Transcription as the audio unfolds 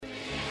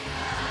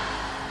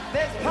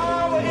There's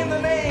power in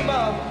the name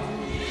of.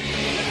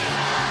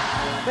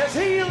 There's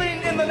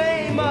healing in the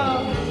name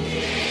of.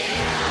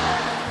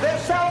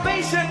 There's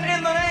salvation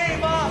in the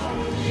name of.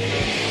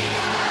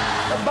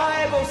 The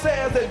Bible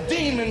says that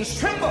demons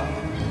tremble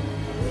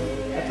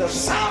at the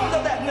sound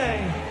of that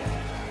name.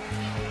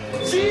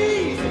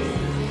 Jesus.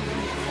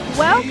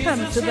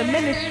 Welcome to the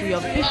ministry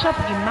of Bishop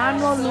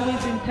Emmanuel Louis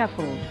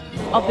Intefel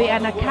of the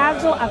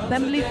Anagkazo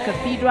Assemblies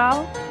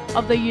Cathedral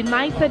of the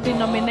United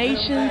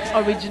Denominations,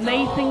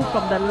 originating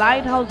from the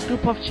Lighthouse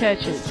Group of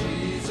Churches.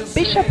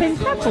 Bishop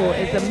Intefel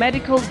is a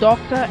medical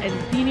doctor and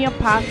senior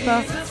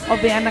pastor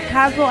of the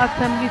Anagkazo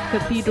Assemblies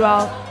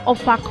Cathedral of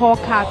Fakor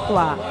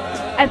Katwa.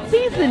 A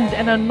seasoned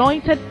and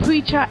anointed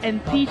preacher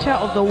and teacher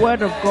of the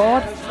Word of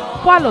God,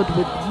 followed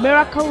with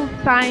miracles,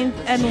 signs,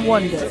 and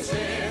wonders.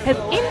 His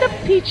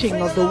in-depth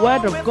teaching of the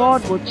Word of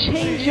God will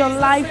change your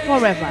life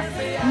forever.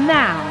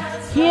 Now,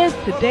 here's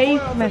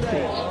today's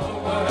message.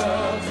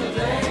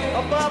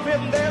 Above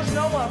him, there's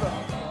no other.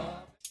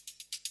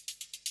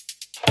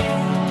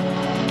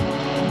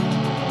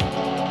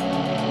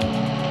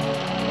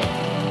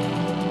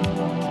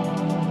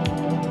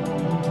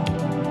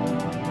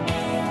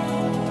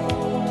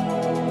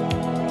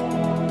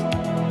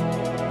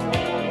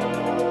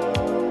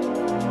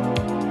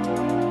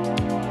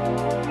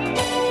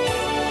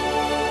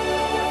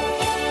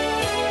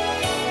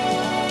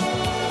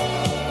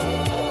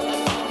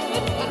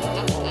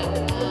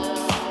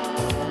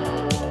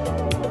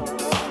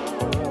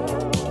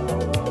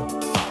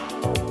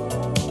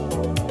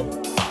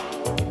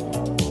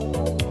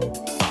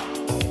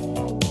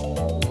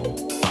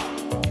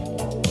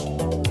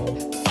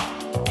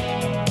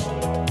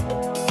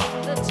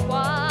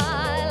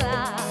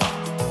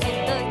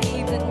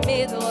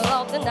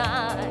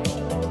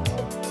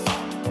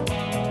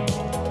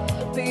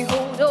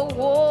 Behold a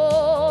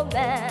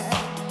woman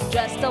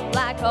dressed up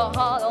like a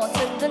harlot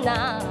in the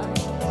night,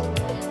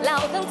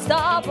 loud and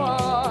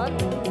stubborn,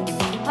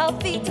 her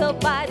feet are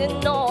biting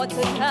not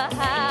in her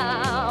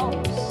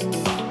house.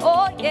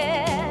 Oh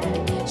yeah,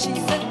 she's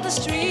in the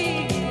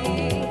streets,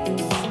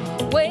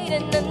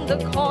 waiting in the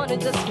corner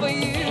just for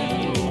you,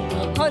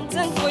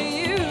 hunting for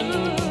you.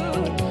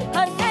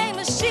 Her name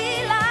is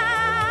Sheila.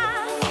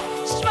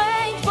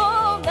 Strange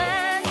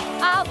woman,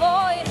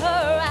 avoid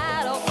her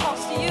at all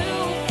costs. You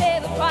pay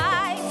the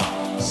price.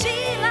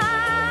 Sheila,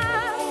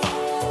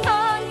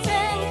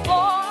 hunting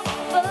for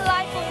the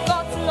life of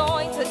God's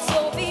anointed. So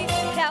be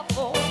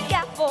careful,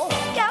 careful,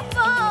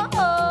 careful.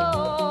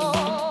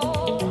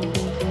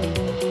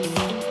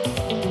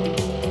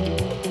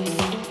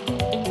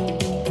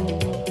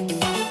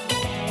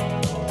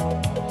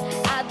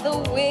 At the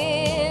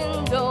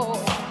window,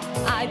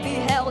 I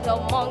beheld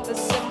among the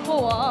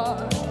simple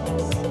ones.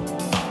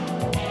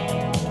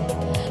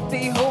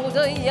 Behold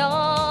a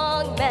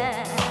young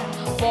man,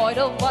 void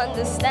of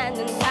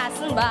understanding,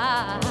 passing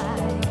by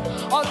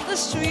on the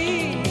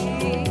street.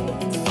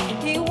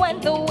 He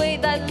went the way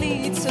that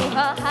leads to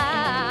her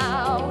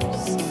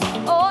house.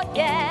 Oh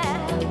yeah,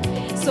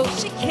 so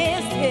she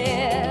kissed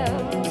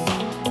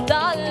him.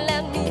 Darling,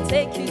 let me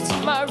take you to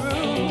my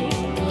room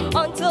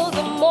until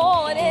the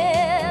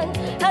morning.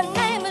 Her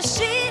name is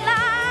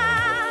Sheila.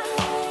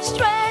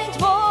 Strange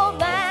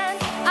woman,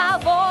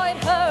 avoid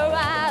her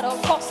at all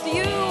costs.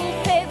 You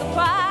pay the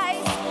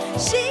price.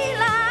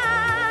 Sheila,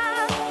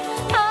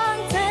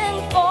 hunting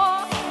for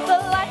the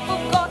life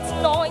of God's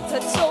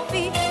anointed. So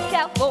be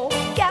careful,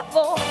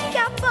 careful,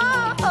 careful.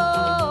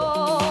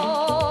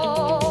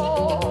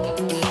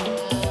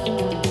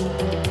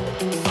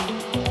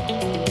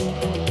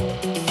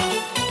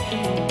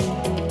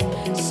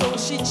 So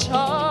she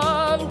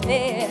charmed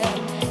him,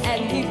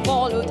 and he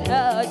followed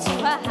her to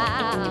her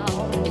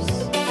house.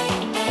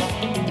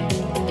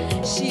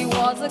 She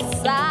was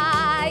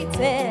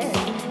excited,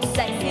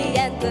 sexy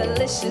and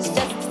delicious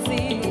just to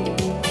see.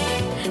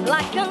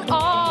 Like an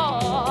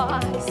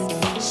ox,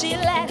 she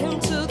led him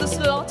to the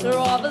slaughter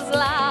of his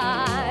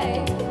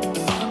life.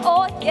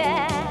 Oh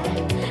yeah,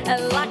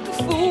 and like a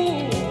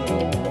fool,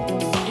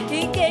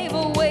 he gave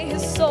away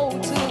his soul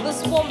to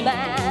this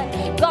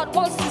woman. God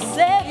wants to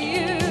save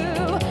you.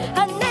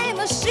 Her name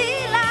is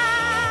Sheila.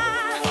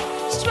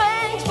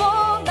 Strange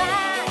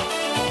woman,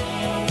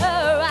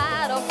 her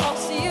at all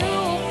costs. You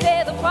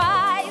pay the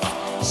price.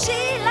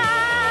 Sheila,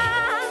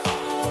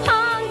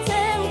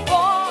 hunting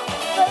for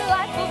the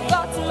life of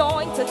God's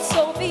anointed.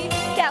 So be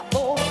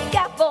careful,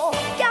 careful,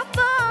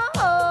 careful.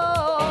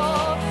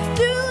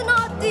 Do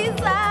not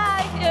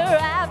desire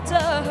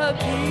after her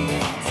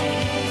beauty,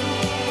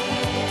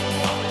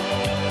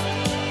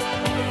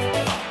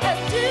 and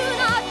do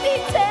not be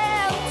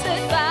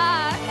tempted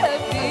by her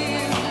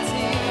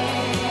beauty.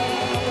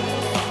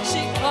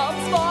 She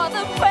comes for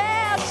the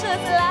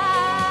precious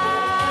life.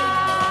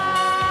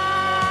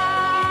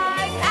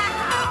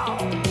 Ow!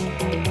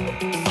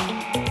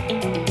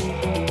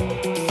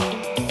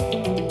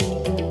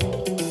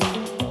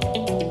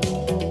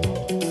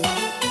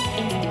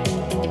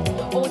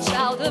 Oh,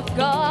 child of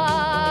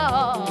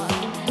God,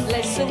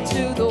 listen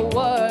to the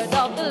word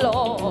of the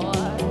Lord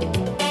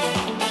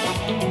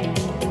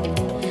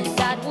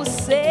that will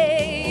save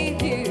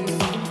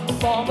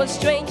a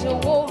stranger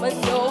woman,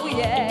 oh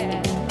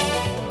yeah.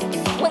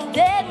 When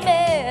dead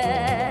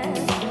men,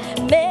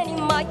 many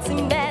mighty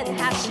men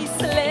has she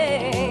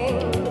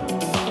slain.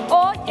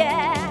 Oh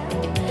yeah,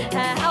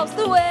 how's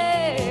the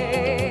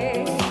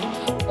way?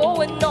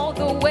 Going all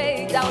the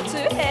way down to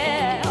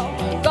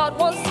hell. God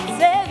wants to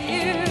save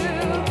you.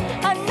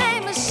 Her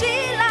name is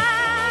Sheila.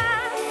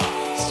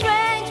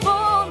 Strange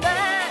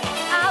woman,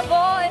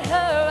 avoid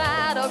her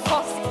at a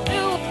cost.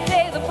 You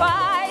pay the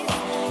price.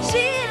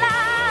 Sheila,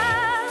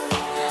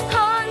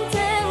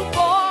 hunting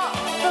for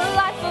the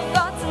life of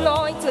God's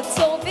anointed.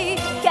 So be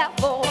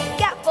careful,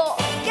 careful,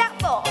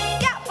 careful,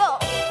 careful.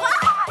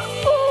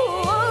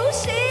 Ooh,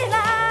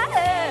 Sheila,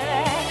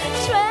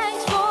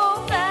 strange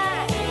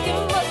woman, you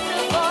must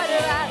avoid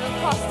her at a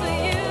cost. To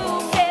you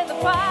pay the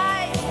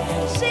price.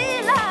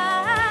 Sheila,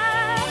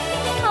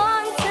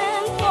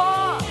 hunting for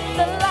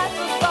the life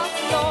of God's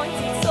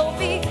anointed. So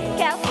be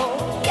careful,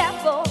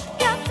 careful,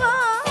 careful.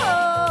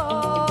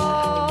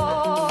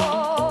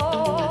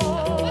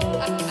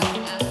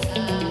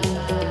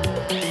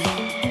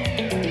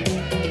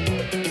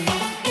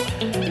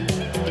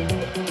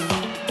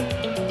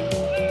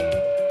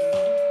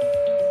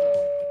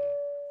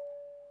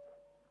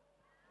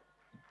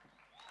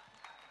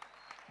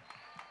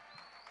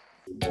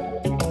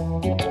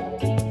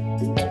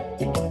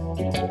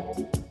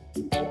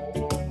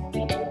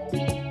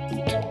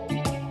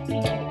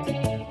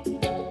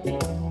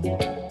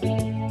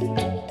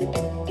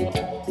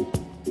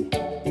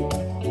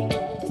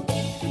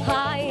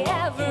 Hi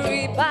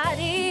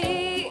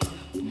everybody,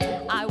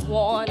 I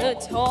wanna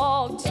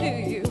talk to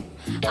you.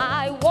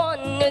 I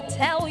wanna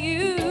tell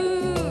you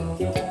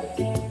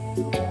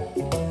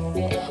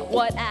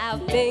what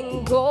I've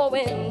been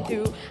going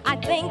through. I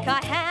think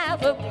I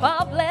have a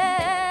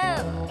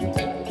problem,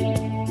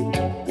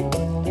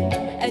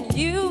 and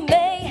you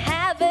may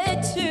have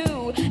it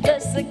too.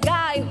 There's a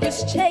guy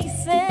who's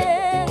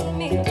chasing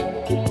me.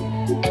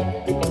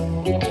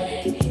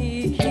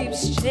 He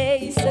keeps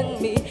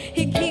chasing me.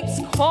 He keeps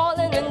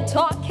calling and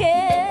talking.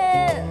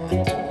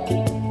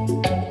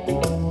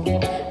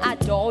 I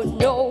don't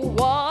know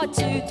what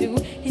to do.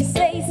 He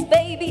says,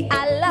 baby,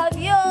 I love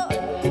you.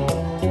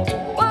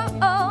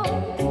 Oh,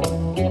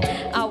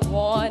 I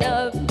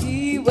wanna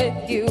be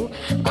with you.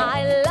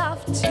 I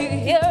love to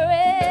hear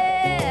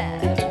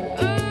it.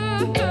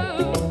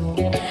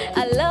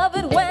 I love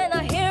it when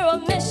I hear I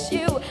miss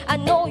you. I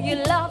know you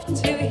love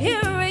to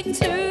hear it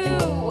too.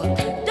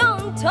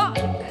 Don't talk.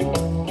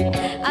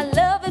 I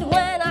love it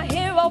when I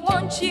hear I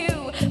want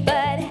you.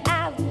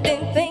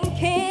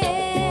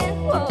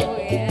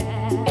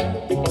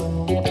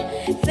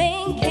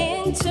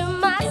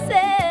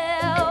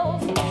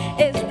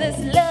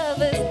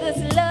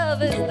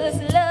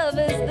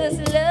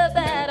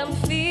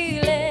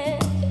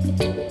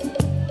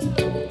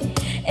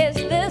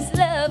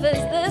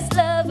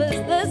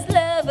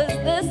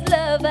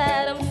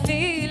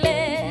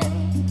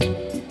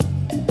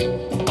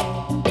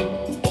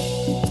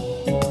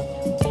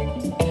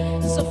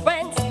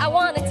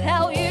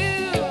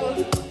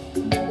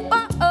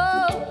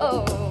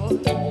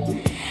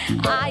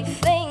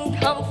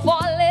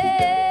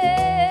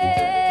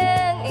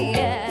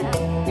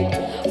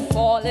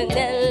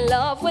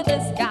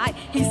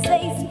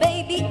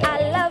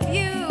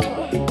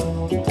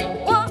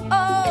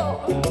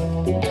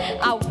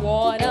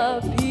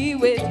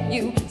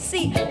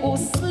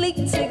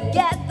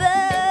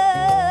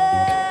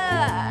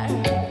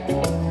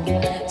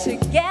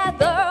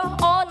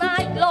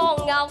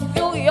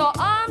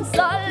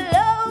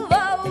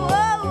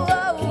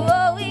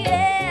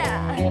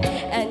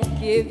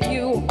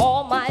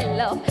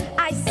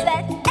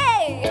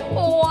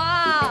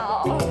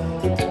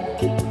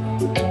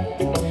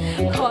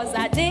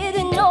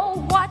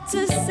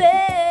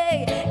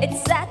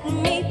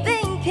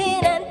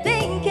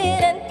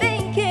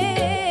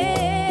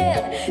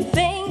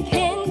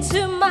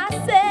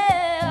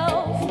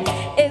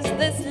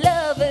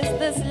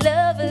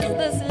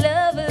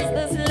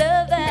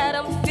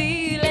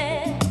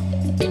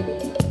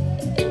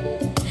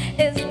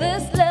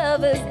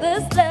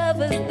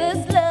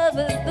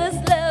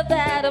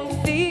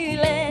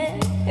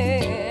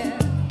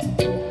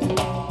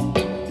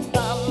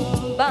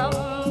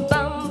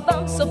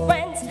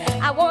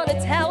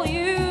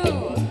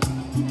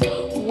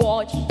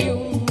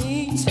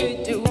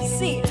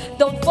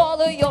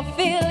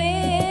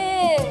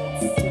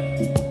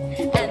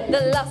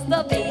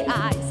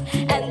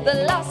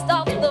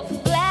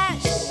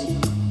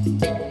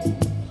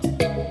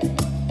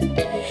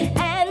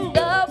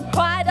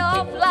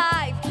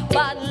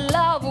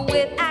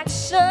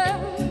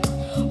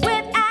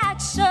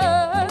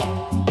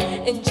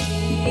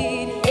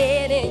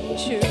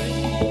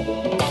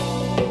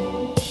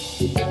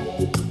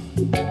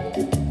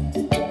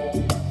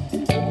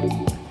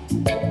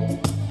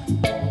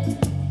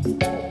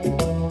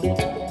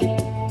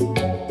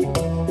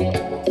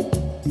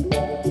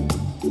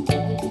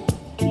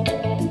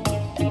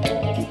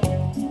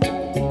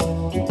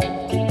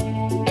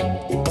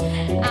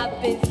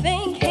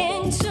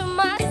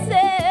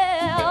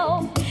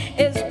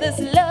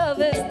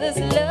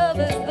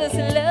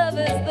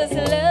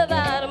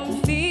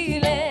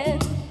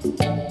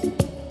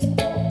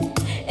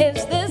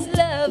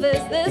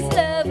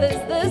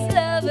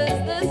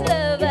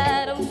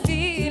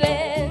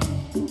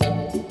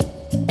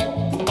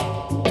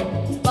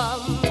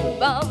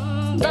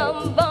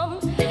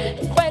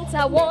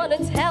 I want to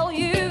tell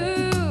you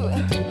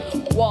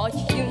what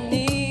you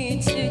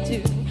need to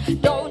do.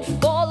 Don't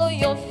follow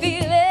your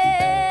feelings.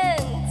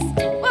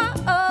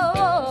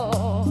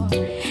 Whoa.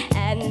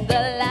 And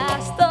the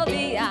last of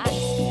the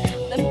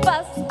eyes, the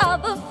bust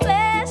of the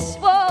flesh,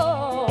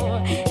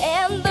 whoa,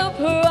 and the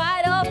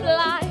pride of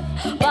life,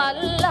 but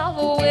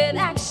love with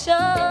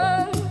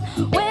action,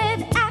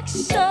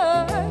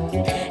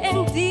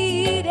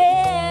 indeed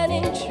and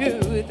in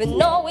truth,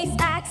 and always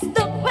ask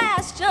the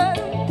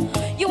question.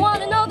 You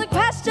want to know the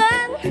question?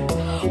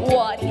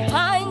 What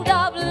kind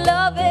of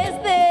love is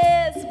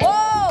this?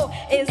 Whoa,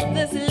 is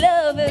this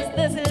love? Is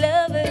this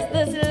love? Is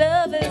this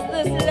love? Is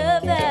this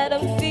love that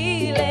I'm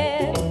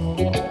feeling?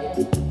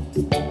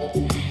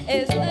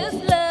 Is this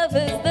love?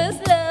 Is this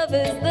love?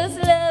 Is this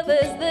love?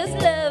 Is this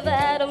love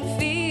that I'm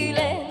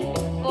feeling?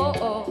 Oh,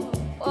 oh,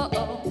 oh,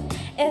 oh.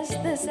 Is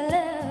this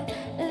love,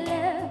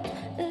 love,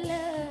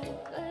 love,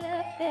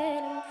 love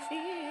that I'm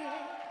feeling?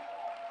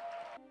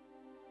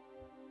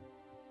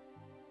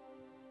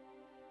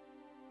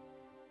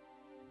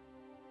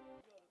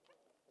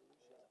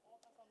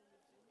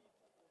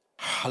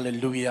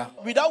 Hallelujah.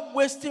 Without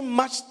wasting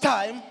much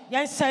time,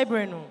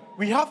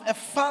 we have a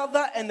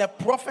father and a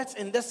prophet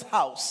in this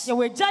house.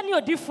 Let's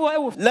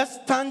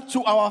stand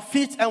to our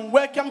feet and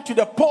welcome to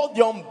the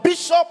podium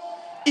Bishop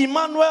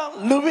Emmanuel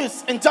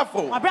Louis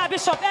Intefel.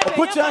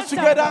 Put your hands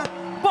together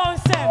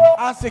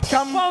as they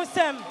come.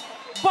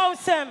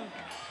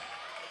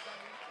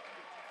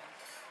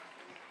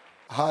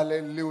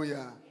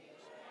 Hallelujah.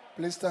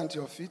 Please stand to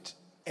your feet.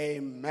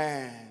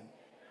 Amen.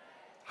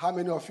 How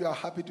many of you are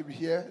happy to be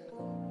here?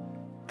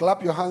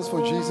 Clap your hands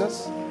for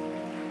Jesus.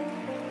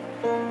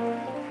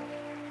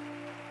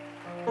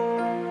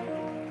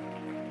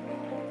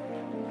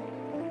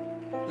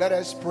 Let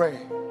us pray.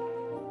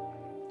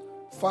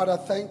 Father,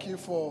 thank you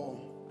for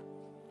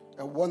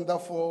a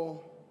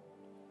wonderful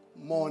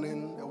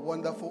morning, a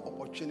wonderful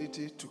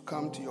opportunity to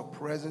come to your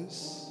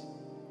presence.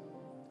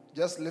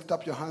 Just lift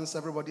up your hands,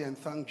 everybody, and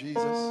thank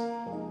Jesus.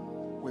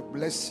 We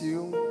bless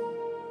you.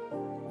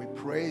 We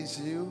praise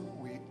you.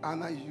 We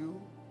honor you.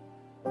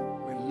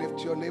 We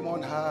lift your name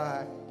on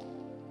high.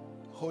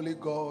 Holy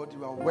God,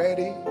 you are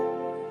worthy.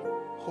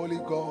 Holy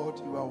God,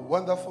 you are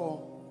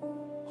wonderful.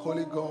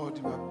 Holy God,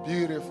 you are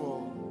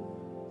beautiful.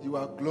 You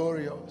are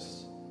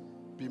glorious.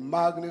 Be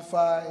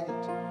magnified.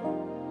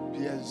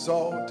 Be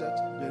exalted.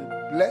 Be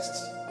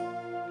blessed.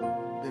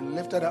 Be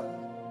lifted up.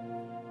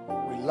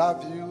 We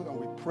love you and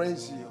we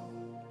praise you.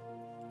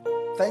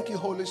 Thank you,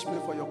 Holy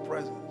Spirit, for your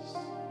presence.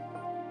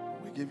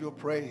 We give you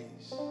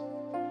praise.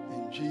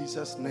 In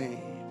Jesus'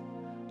 name.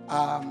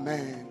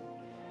 Amen.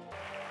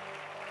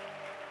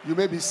 You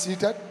may be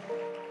seated.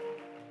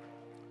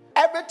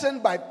 Everything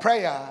by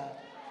prayer.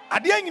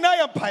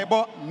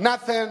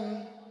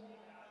 Nothing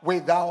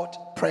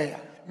without prayer.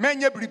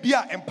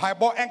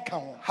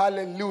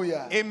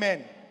 Hallelujah.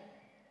 Amen.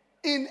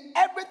 In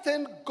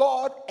everything,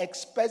 God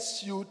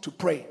expects you to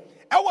pray.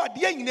 Amen.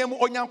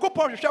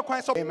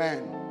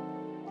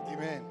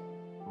 Amen.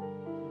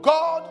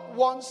 God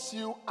wants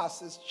you as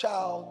his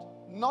child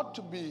not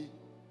to be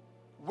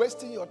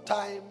wasting your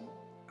time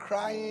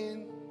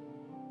crying,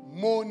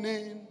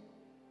 moaning,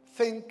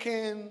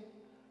 thinking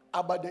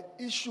about the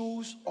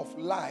issues of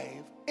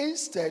life.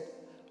 Instead,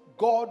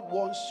 God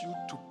wants you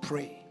to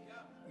pray.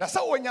 Lift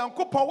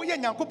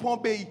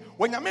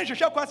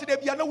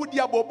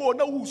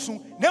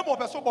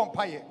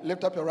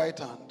up your right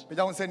hand.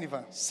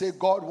 Say,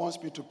 God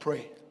wants me to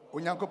pray.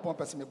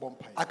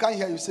 I can't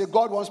hear you. Say,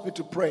 God wants me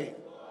to pray.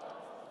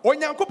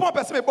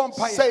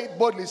 Say it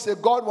boldly. Say,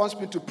 God wants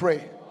me to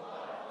pray.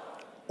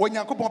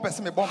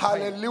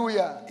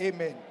 Hallelujah.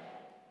 Amen.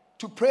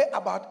 To pray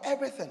about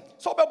everything.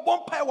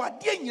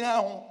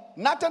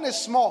 Nothing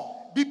is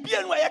small.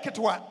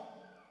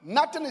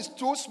 Nothing is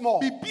too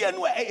small.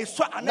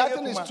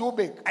 Nothing is too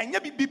big.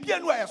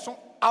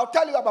 I'll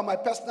tell you about my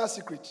personal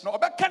secret.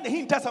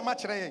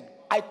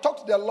 I talk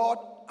to the Lord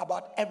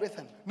about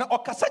everything.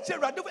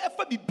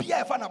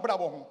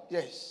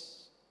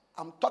 Yes.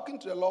 I'm talking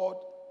to the Lord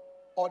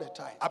all the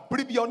time.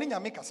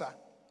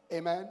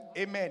 Amen.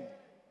 Amen.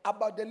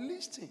 About the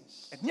least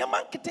things.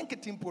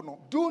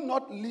 Do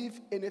not leave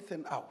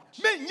anything out.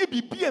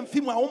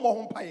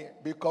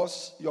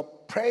 Because your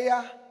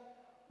prayer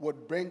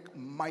would bring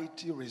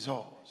mighty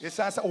results.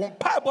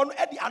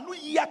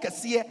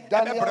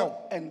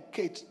 Daniel and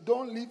Kate,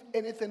 don't leave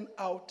anything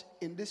out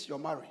in this your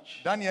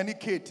marriage.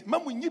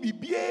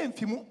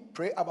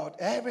 Pray about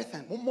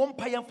everything.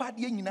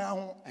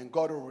 And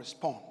God will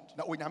respond.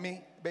 One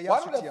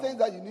of the things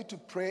that you need to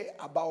pray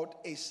about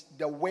is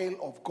the will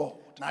of God.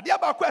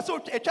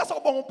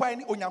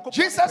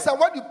 Jesus said,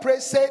 when you pray,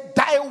 say,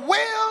 thy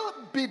will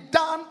be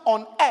done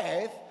on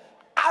earth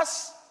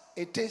as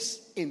it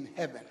is in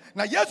heaven.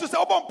 And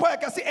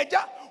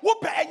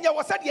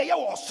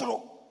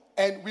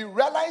we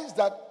realize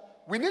that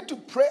we need to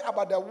pray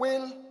about the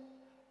will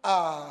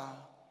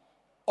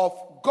of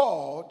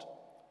God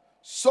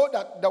so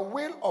that the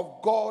will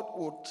of God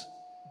would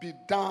be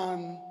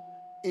done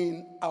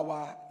in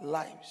our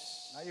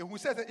lives.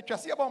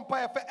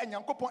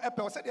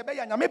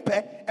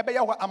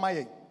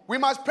 We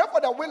must pray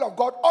for the will of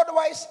God,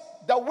 otherwise,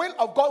 the will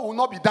of God will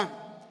not be done.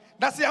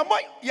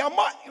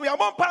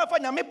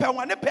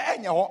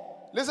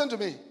 Listen to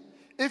me.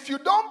 If you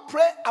don't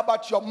pray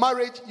about your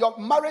marriage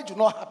will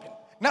not happen.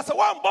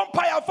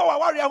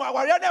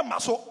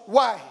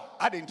 Why?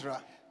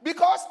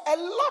 Because a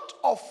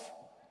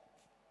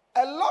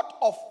lot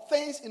of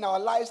things in our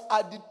lives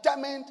are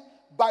determined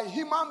by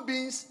human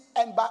beings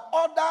and by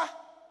other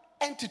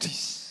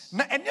entities.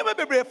 David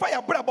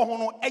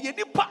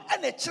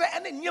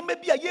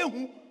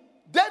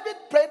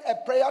prayed a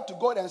prayer to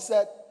God and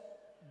said,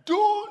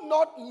 do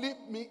not leave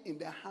me in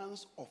the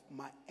hands of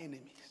my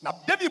enemies.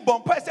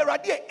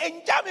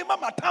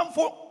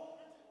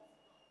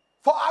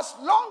 For as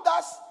long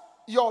as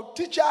your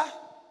teacher,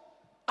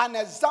 an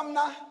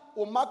examiner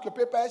will mark your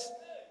papers,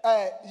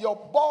 your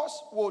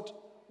boss would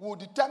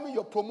determine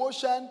your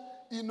promotion,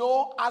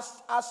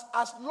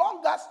 as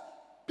long as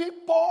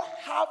people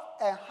have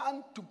a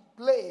hand to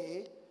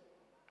play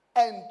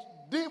and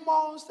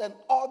demons and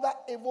other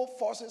evil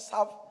forces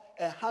have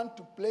a hand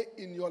to play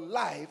in your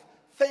life,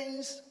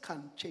 things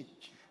can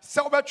change.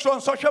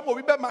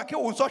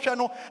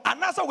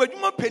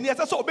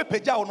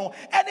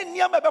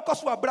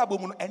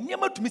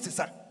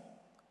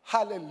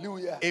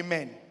 Hallelujah.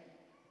 Amen.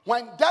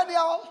 When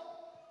Daniel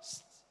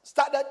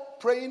started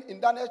praying in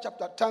Daniel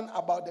chapter 10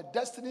 about the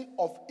destiny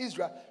of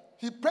Israel,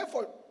 he prayed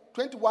for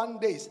 21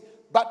 days.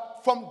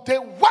 But from day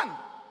one,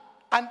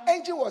 an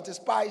angel was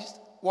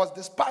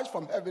dispatched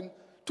from heaven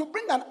to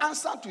bring an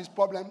answer to his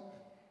problem,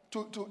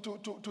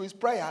 to his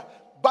prayer.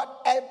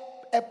 But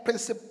a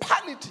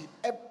principality,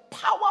 a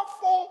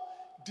powerful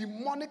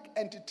demonic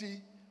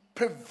entity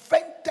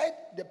prevented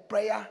the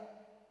prayer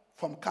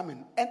from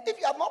coming. And if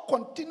he had not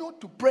continued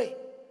to pray,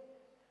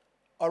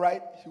 all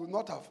right, he would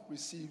not have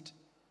received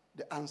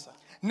the answer.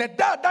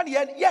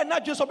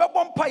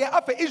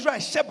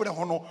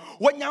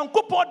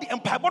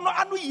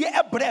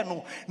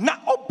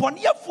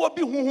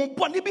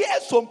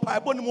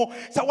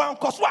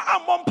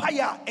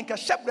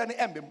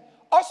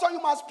 Also,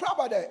 you must pray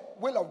about the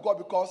will of God,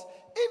 because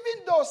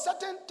even though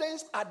certain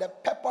things are the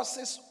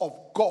purposes of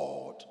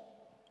God,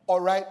 all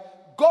right,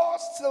 God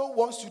still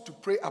wants you to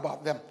pray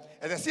about them.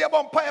 You see,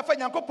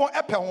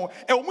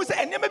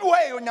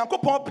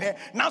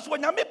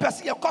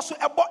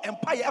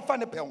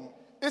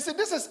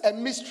 this is a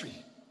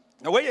mystery.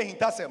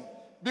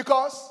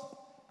 Because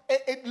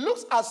it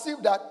looks as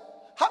if that,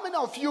 how many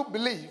of you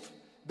believe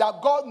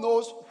that God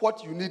knows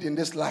what you need in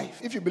this life?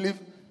 If you believe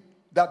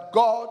that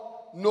God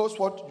knows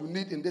what you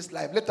need in this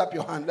life, lift up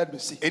your hand, let me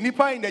see.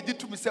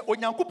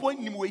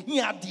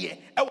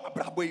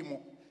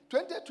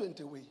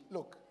 2020 way,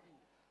 look.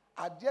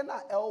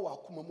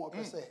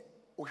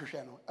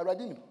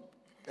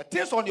 The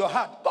things on your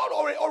heart, God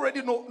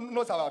already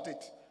knows about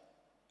it.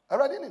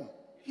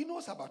 He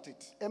knows about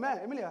it. Amen.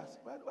 Emilia,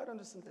 why don't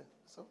you sit there?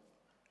 So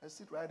I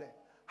sit right there.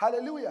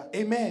 Hallelujah.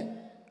 Amen.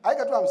 I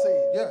get what I'm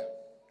saying. Yeah.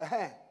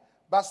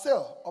 But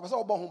still,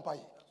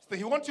 so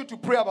he wants you to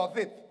pray about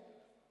it.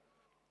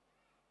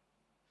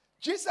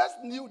 Jesus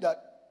knew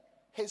that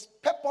his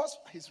purpose,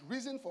 his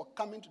reason for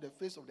coming to the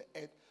face of the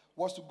earth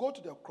was to go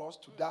to the cross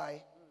to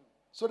die,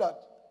 so that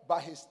by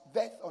his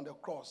death on the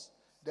cross,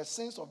 the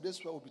sins of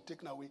this world will be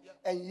taken away.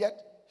 And yet,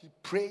 he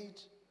prayed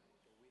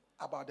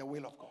about the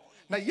will of God.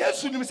 Now,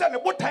 yes, you said the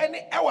botany,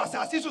 I was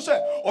asking to say,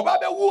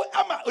 Obabe,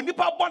 ama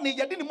Nipa Bonnie,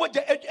 Yadini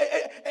Moja,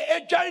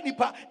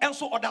 Nipa, and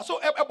so on. So,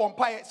 a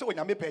bonfire, so when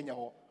you pay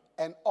your.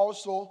 And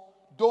also,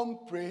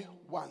 don't pray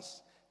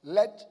once.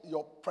 Let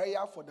your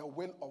prayer for the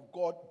will of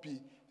God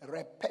be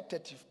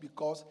repetitive,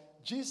 because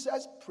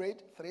Jesus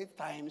prayed 3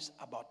 times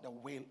about the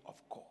will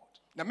of God.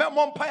 Na me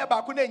mompaya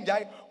ba ku na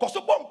njai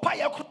koso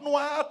bompaya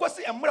kunwa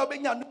kwesi emra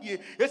benya no ye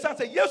esan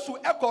se Yesu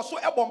ekoso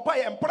e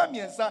bompaya empra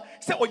miensa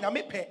se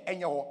onyame pe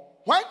enye ho.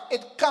 When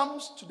it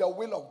comes to the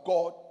will of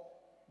God,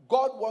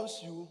 God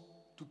wants you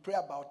to pray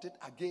about it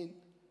again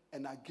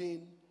and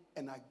again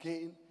and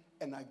again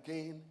and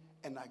again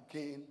and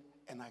again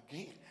and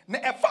again. Na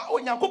efa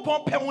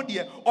onyankopon pe ho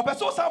de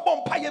opeso sa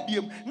bompaya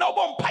biem na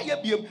bompaya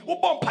biem wo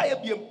bompaya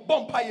biem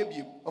bompaya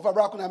biem. Of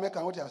abra na make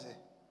what you say.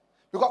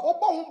 Because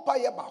obon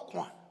bompaya ba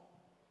ko.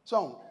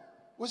 So,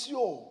 what's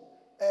your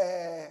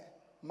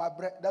my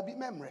bread that be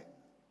memory?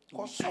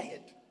 Cause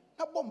tired.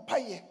 Na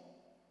bompaye.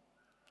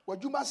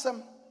 Wajuma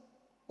sem,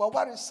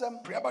 wawari sem.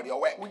 Pray about your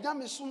way.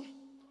 Unyame sum,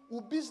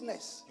 u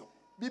business.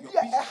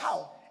 Bibia e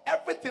how.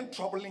 Everything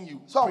troubling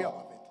you. So, pray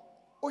about it.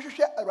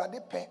 Ohwehwe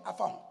awrade pe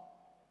afa ho.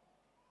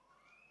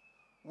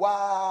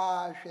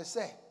 Wa hwe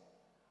se.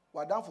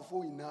 Wadam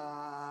fofo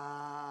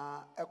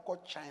ina eko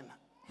China.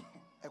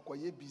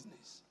 Ekoye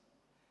business.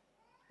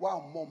 Wa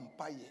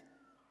mompaye.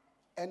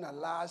 And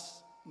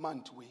last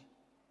month we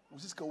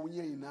just go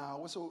in now.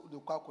 Also the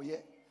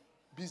kwakoye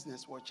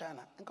business for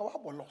China. And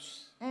kawabo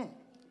loss.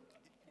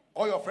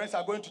 All your friends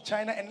are going to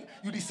China, and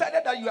you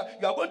decided that you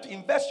are going to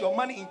invest your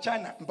money in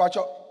China.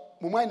 Mpacho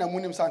mumai na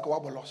munim san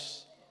kawabo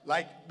loss.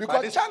 Like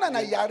because China na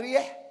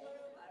yare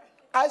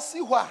I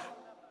see why.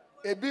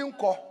 Ebi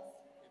nko.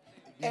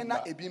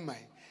 Ena ebi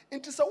mai.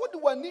 Inti sa wodi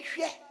wani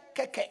hwe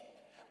keke.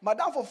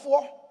 Madam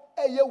fofo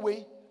eye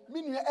we,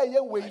 minua eye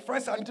we.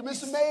 Inti me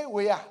so me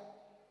we a.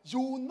 You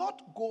will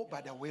not go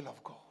by the will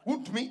of God.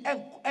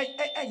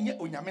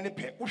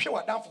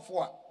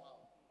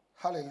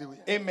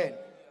 Hallelujah. Amen.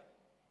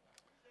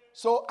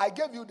 So I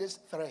gave you this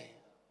 3.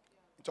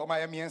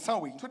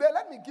 Today,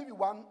 let me give you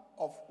one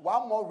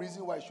more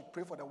reason why you should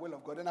pray for the will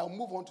of God, and I'll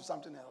move on to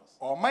something else.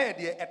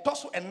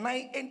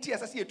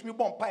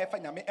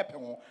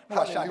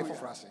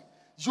 Hallelujah.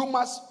 You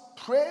must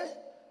pray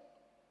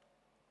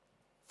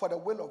for the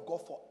will of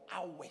God for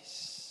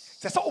hours.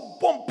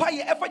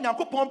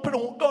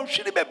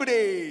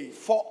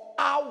 For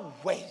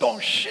hours.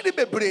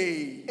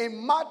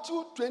 In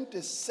Matthew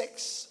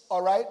 26,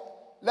 all right,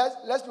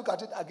 let's look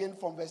at it again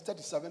from verse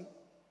 37.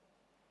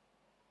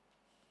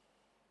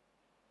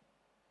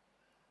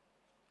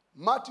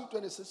 Matthew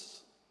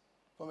 26,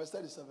 from verse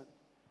 37.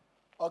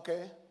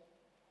 Okay.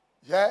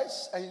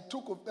 Yes, and he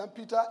took of them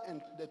Peter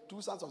and the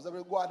 2 sons of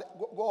Zebedee. Go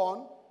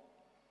on.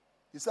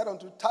 He said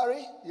unto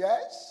tarry,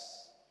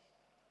 yes.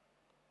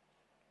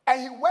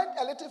 And he went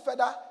a little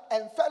further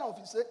and fell on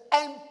his face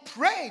and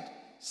prayed,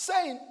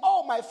 saying,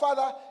 Oh, my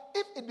Father,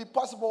 if it be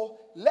possible,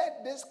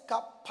 let this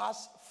cup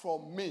pass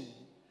from me.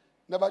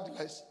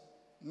 Nevertheless,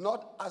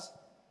 not as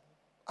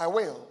I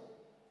will,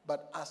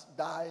 but as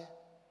thy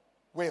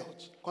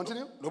wilt.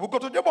 Continue. And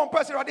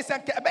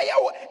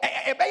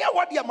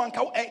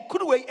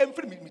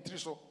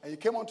he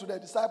came unto the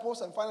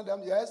disciples and found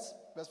them, yes.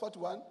 Verse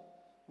 41.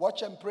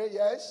 Watch and pray,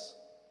 yes.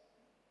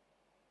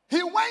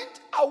 He went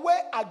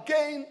away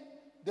again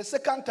the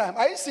second time.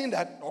 Are you seeing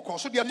that?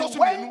 He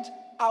went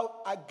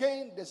out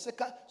again the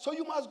second. So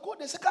you must go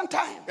the second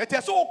time. If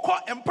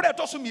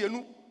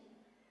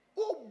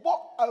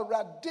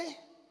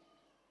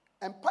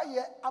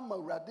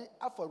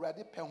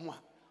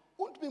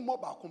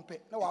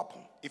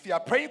you are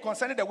praying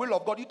concerning the will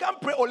of God, you can't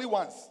pray only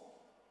once.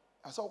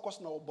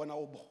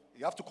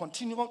 You have to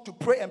continue to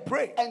pray and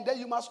pray. And then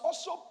you must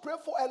also pray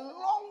for a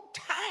long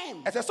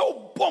time.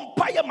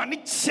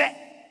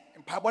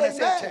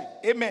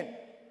 Amen.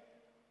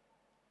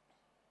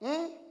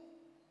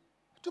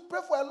 To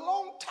pray for a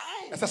long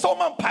time.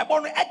 For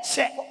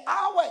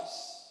hours.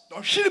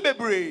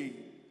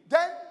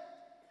 Then,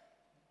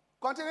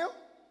 continue.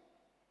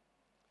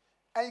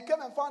 And he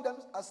came and found them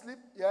asleep,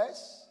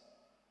 yes.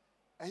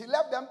 And he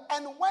left them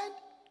and went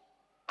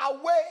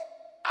away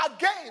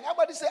again.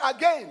 Everybody say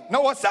again.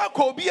 Now what's that?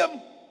 Are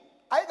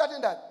you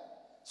getting that?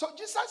 So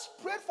Jesus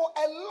prayed for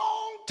a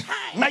long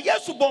time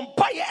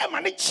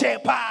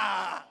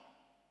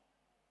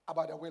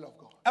about the will of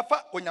God.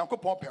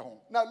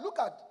 Now look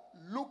at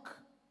Luke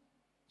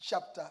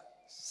chapter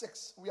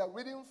 6. We are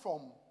reading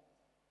from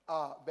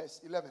verse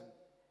 11.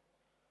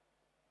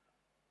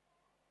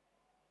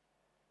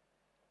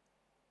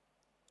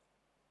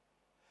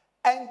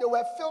 And they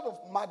were filled of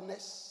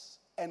madness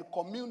and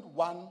communed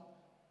one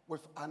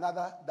with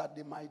another that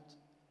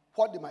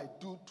what they might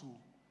do to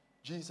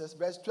Jesus.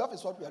 Verse 12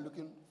 is what we are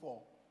looking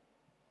for.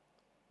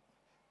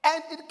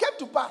 And it came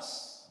to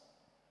pass.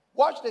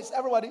 Watch this,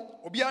 everybody.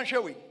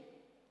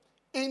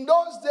 In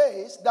those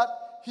days that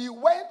he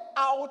went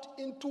out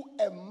into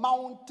a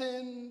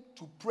mountain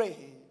to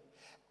pray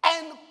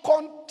and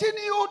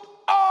continued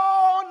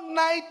all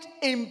night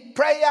in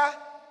prayer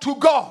to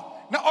God.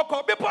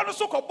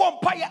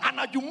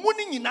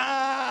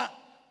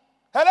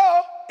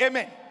 Hello?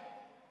 Amen.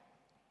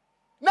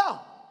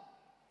 Now,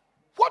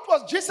 what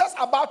was Jesus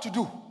about to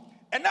do?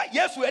 And that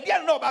yes, we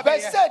didn't know about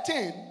verse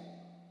 13.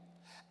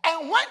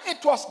 And when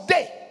it was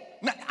day,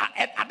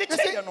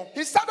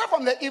 he started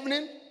from the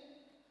evening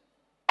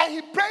and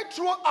he prayed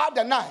throughout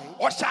the night. And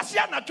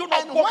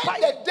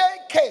when the day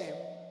came,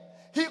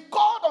 he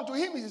called unto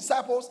him his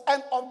disciples,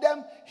 and of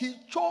them he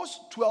chose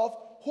 12,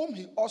 whom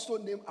he also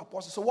named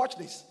apostles. So watch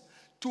this.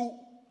 To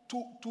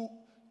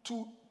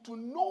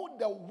know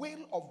the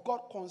will of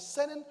God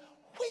concerning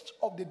which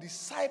of the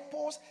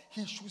disciples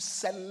he should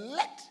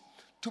select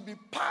to be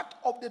part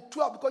of the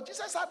 12, because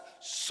Jesus had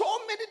so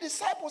many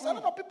disciples, a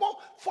lot of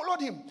people followed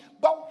him.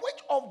 But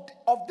which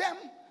of them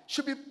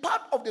should be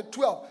part of the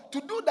 12?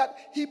 To do that,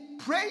 he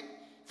prayed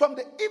from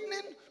the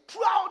evening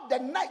throughout the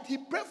night. He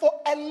prayed for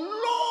a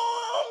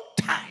long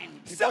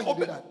time before he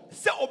did that.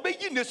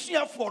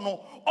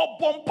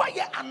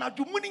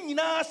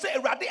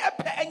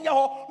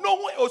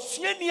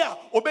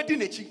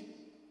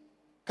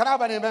 Can I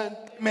have an amen?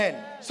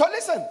 Amen. So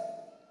listen,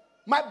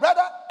 my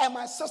brother and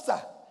my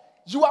sister,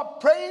 you are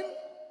praying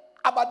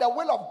about the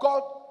will of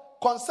God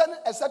concerning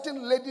a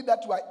certain lady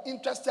that you are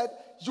interested.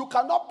 You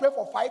cannot pray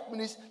for 5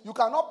 minutes. You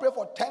cannot pray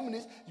for 10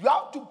 minutes. You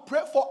have to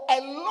pray for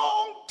a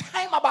long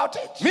time about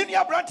it. If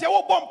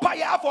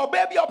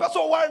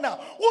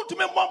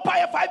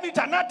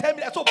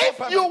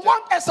you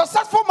want a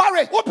successful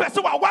marriage,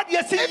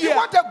 if you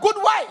want a good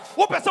wife,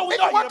 if you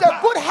want a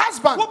good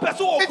husband,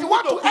 if you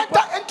want to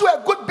enter into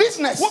a good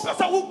business,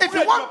 if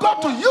you want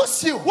God to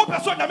use you,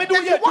 if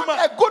you want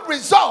a good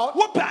result,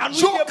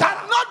 you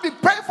cannot be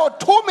praying for for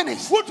 2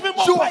 minutes. You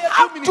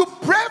have to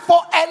pray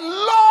for a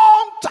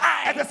long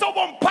time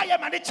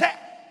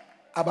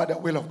about the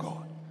will of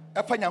God.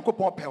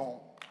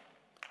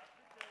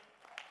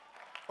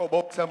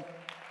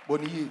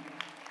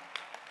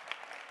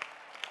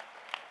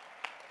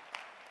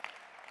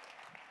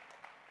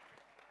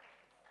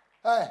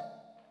 Hey,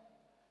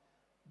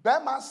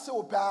 Bema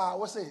Sopa,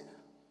 what's it?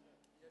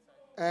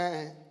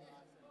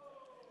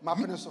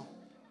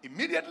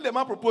 Immediately the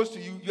man proposed to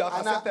you, you have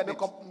accepted it.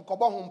 I'm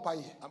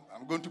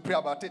going to pray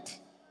about it.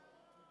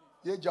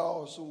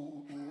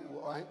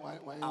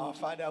 Our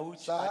Father who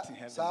art in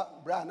heaven.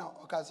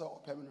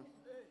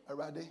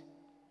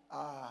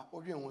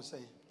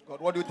 God,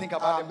 what do you think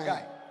about the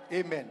guy?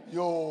 Amen.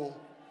 Yo,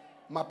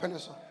 my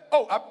pencil.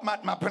 Oh,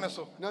 my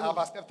pencil. No, I've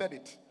accepted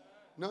it.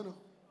 No.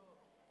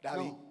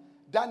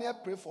 Daniel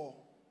prayed for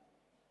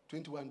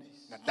 21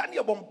 days.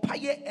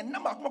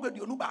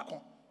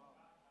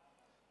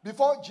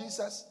 Before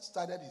Jesus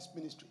started his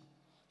ministry,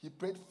 he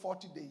prayed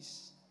 40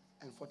 days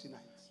and 40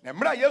 nights.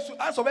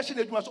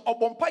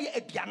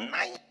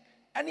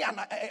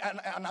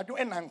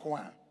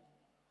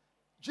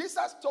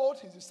 Jesus told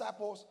his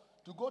disciples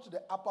to go to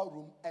the upper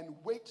room and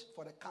wait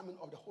for the coming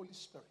of the Holy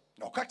Spirit.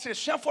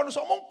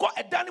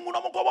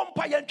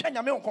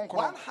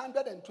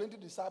 120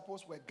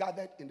 disciples were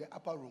gathered in the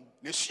upper room.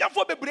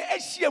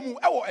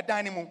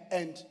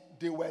 And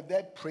they were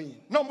there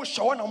praying.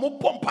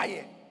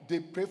 They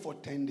prayed for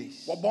 10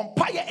 days. They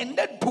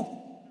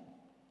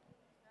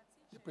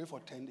prayed for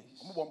 10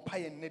 days.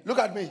 Look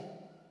at me.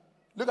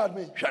 Look at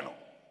me.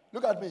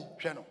 Look at me.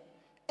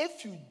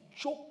 If you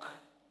joke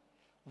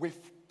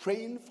with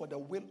praying for the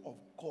will of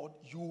God,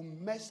 you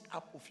mess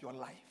up with your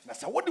life.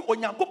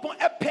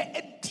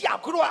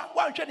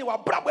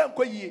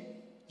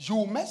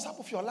 You mess up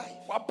with your life.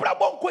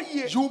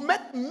 You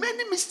make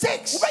many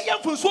mistakes.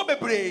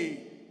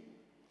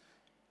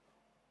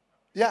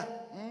 Yeah.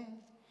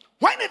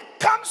 When it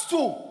comes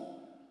to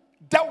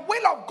the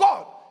will of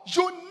God,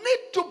 you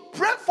need to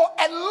pray for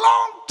a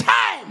long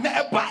time.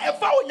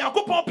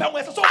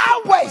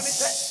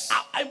 Hours,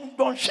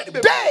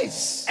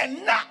 days,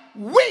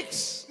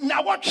 weeks,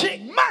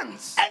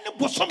 months,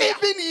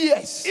 even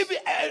years.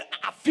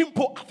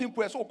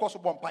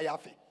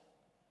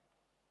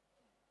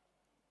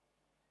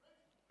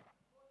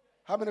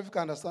 How many of you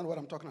can understand what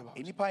I'm talking about?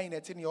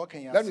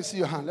 Let me see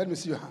your hand. Let me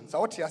see your hand.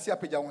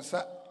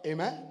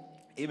 Amen.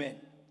 Amen.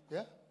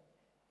 Yeah.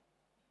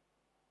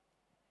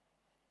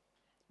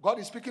 God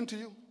is speaking to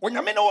you.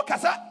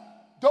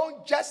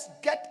 Don't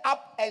just get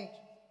up and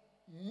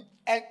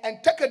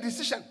take a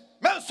decision.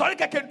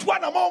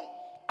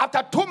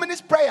 After 2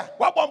 minutes prayer.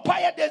 Let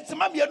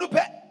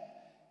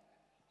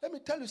me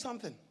tell you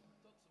something.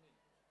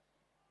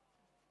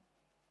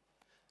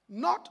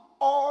 Not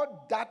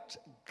all that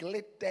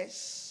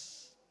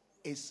glitters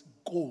is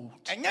gold.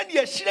 I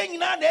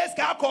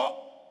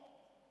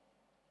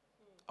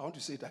want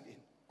to say it again.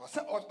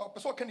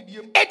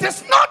 It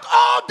is not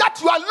all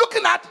that you are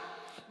looking at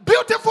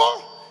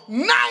beautiful,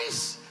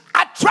 nice,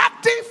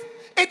 attractive.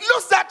 It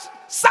looks that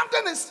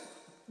something is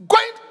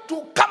going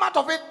to come out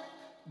of it.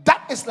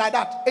 That is like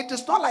that. It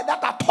is not like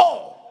that at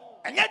all.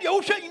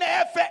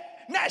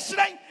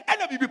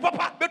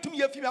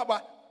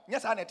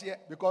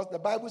 Because the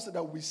Bible said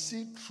that we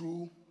see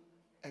through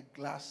a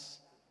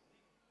glass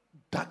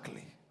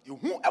darkly.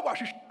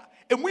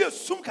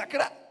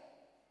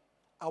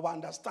 Our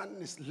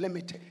understanding is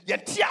limited.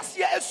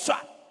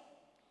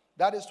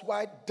 That is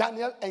why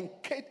Daniel and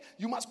Kate,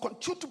 you must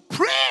continue to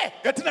pray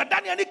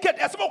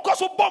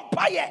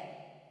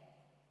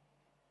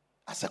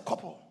as a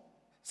couple.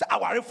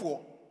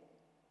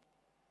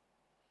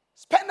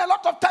 Spend a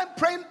lot of time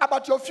praying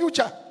about your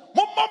future.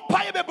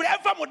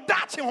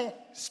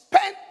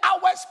 Spend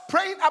hours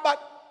praying about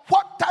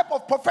what type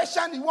of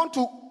profession you want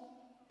to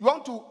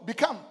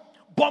become.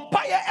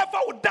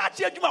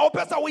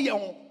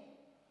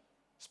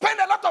 Spend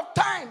a lot of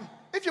time,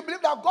 if you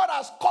believe that God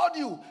has called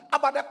you,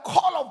 about the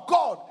call of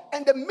God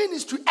and the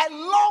ministry a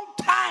long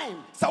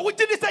time. Spend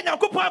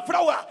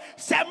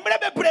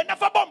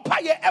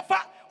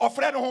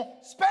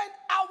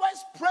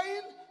hours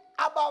praying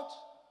about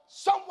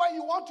somewhere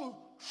you want to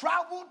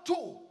travel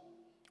to.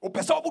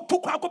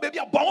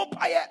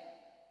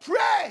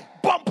 Pray.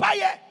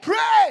 Pray.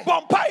 Pray.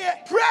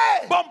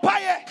 Pray.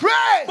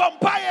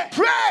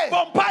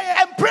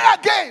 And pray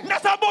again.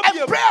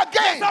 And pray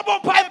again.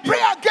 And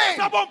pray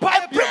again. And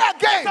pray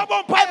again. And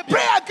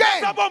pray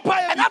again.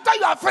 And after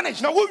you are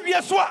finished,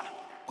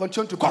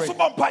 continue to pray.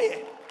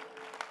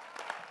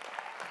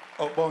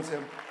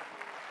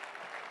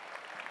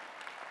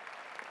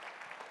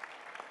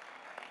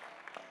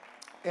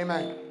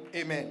 Amen.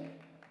 Amen.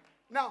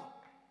 Now,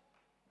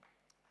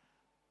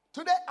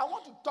 today I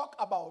want to talk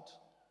about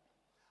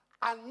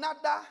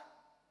another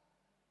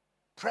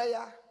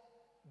prayer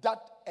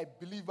that a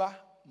believer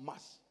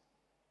must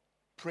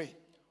pray.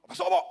 And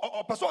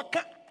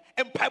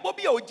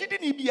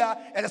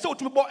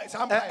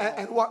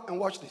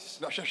watch this.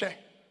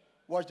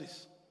 Watch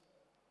this.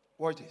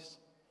 Watch this.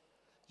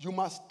 You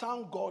must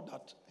thank God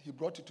that he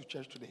brought you to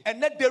church today.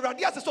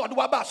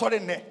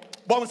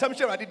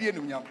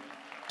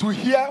 To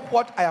hear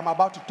what I am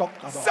about to talk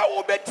about.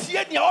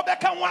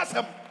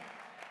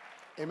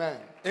 Amen.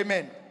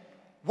 Amen.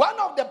 One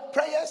of the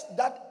prayers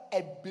that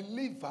a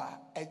believer,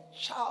 a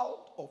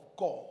child of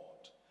God,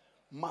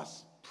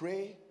 must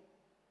pray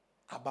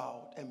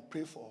about and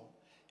pray for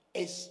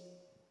is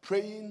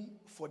praying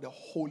for the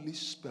Holy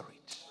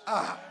Spirit.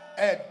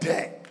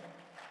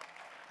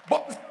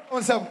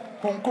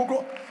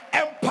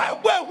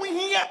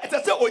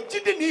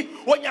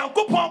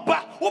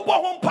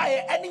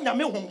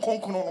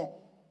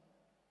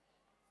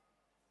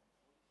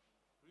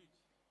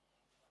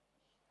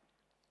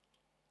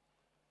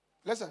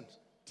 Listen.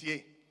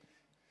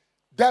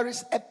 There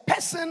is a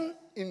person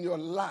in your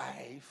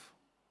life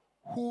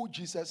who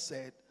Jesus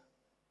said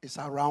is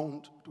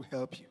around to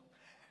help you.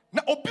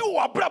 In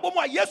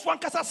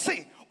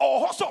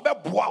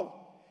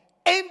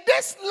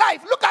this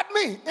life, look at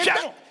me.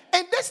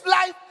 In this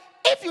life,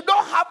 if you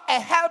don't have a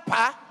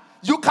helper,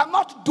 you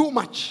cannot do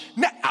much.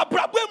 The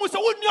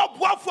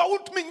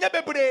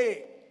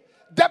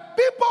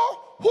people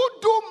who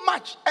do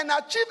much and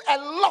achieve a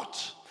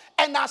lot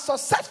and are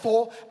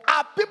successful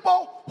are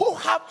people who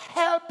have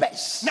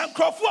helpers.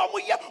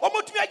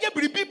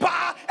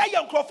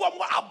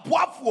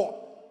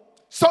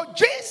 So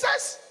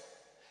Jesus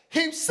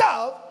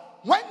himself,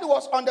 when he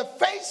was on the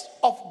face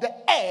of the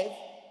earth,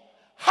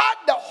 had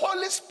the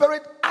Holy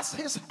Spirit as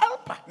his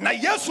helper.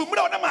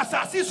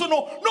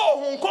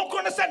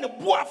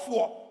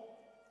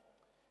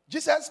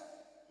 Jesus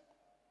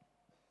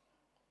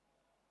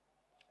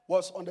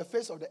was on the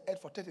face of the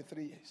earth for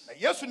 33 years.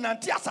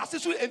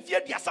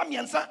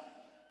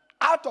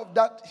 Out of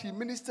that, he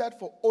ministered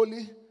for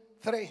only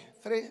three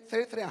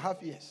and a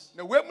half years.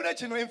 For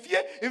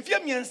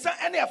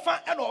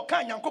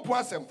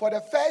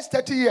the first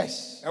 30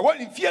 years.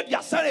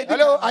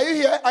 Hello, are you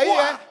here? Are you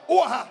here?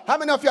 How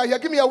many of you are here?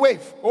 Give me a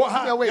wave.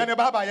 Give me a wave.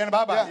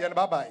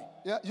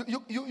 Yeah.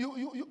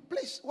 You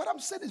please, what I'm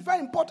saying is very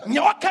important.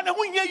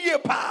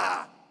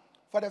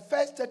 For the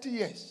first 30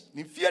 years,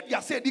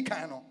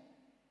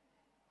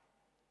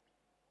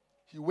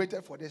 he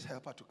waited for this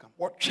helper to come.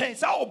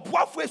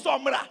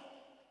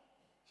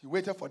 He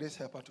waited for this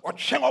helper to come.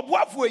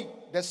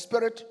 The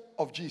Spirit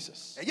of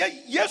Jesus.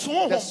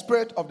 The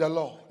Spirit of the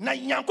Lord.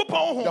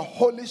 The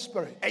Holy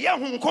Spirit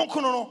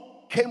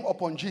came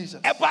upon Jesus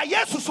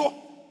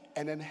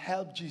and then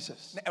helped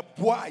Jesus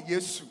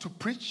to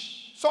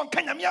preach,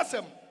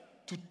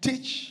 to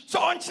teach,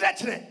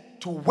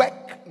 to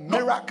work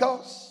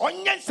miracles,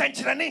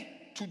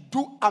 to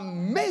do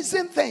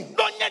amazing things.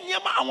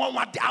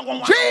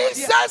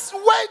 Jesus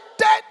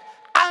waited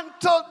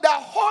until the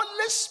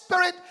Holy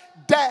Spirit,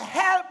 the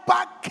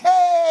helper,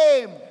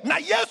 came.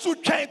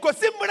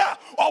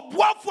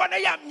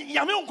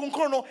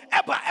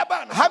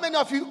 How many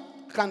of you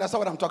can understand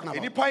what I'm talking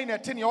about?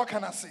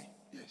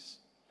 Yes.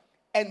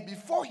 And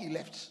before he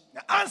left,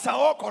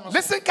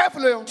 listen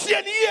carefully.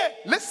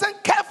 Listen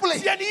carefully.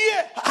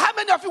 How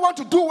many of you want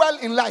to do well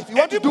in life? You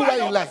want to do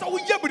well in life? Yeah.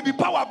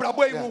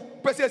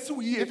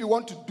 If you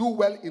want to do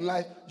well in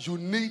life, you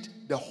need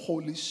the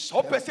Holy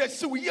Spirit.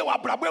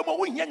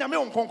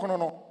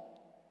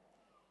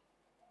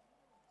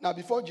 Now,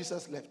 before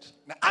Jesus left,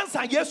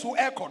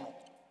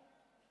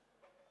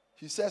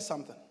 he said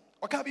something.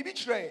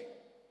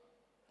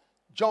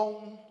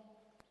 John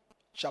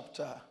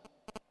chapter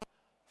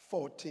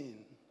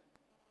 14.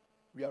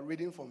 We are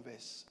reading from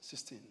verse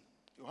 16.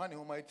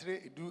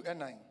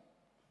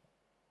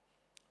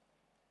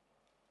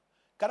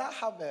 Can I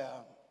have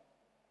a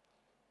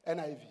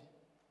NIV?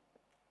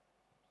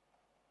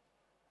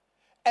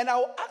 And I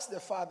will ask the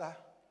Father,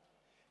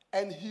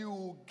 and he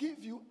will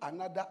give you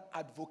another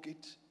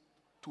advocate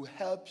to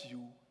help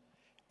you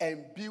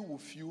and be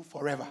with you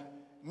forever.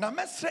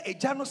 The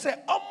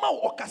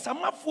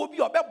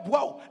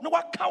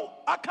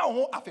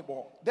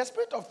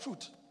Spirit of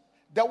truth.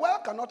 The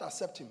world cannot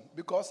accept him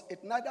because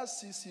it neither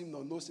sees him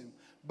nor knows him.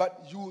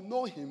 But you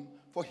know him,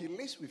 for he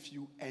lives with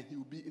you and he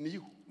will be in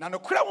you. And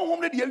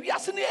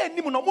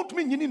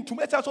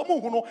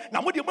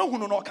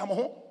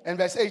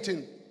verse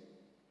 18.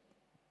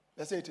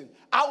 Verse 18.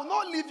 I will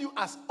not leave you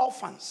as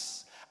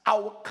orphans. I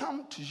will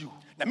come to you.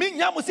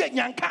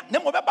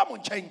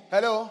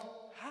 Hello.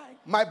 Hi.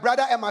 My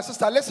brother and my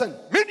sister, listen.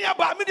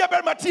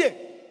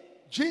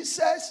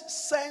 Jesus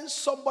sends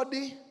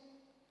somebody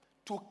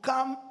to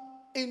come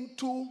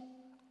into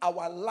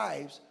our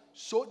lives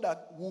so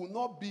that we will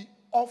not be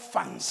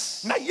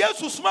orphans. Who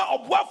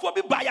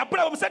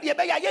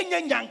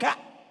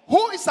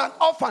is an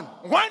orphan?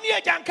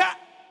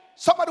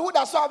 Somebody who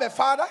does not have a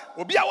father.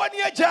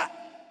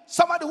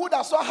 Somebody who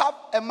does not have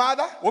a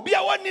mother.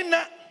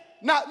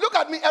 Now look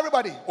at me,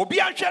 everybody.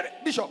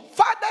 Bishop,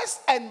 fathers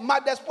and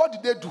mothers, what do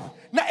they do?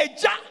 What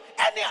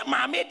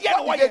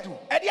do they do?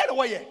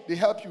 They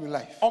help you in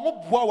life.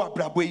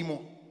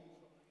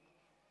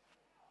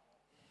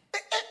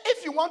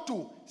 If you want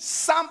to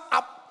sum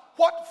up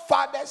what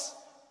fathers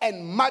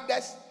and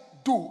mothers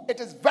do, it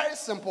is very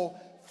simple.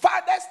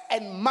 Fathers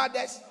and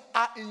mothers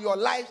are in your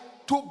life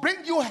to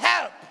bring you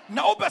help.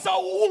 Many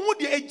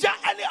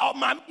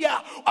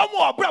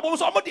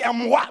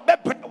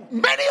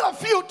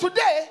of you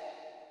today,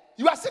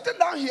 you are sitting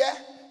down here,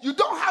 you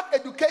don't have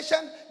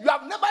education, you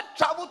have never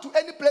traveled to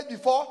any place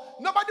before,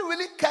 nobody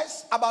really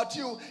cares about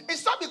you.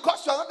 It's not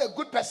because you are not a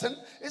good person,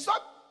 it's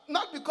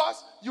not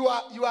because you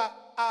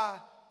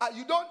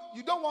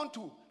don't want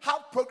to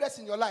have progress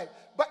in your life,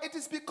 but it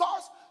is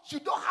because you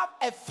don't have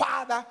a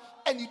father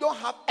and you don't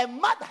have a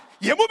mother.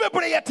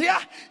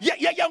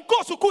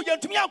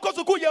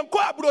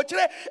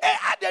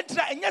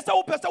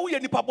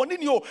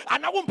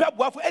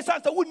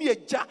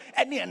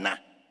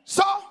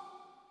 So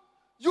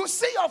you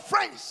see your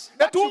friends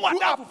that you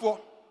grew up with.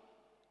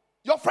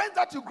 Your friends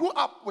that you grew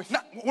up with,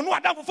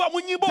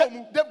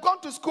 they've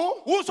gone to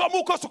school,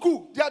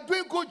 they are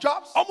doing good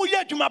jobs,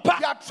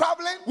 they are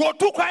traveling,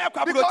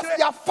 because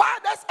their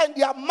fathers and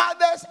their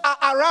mothers are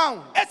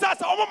around.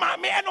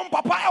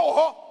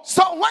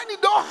 So when you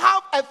don't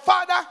have a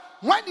father,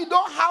 when you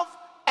don't have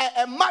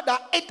a mother,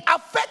 it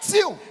affects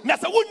you. Now,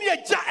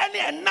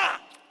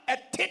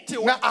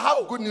 I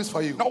have good news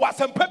for you.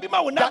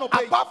 That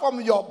apart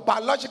from your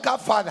biological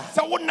father,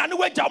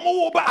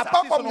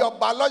 apart from your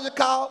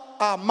biological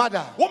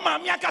mother,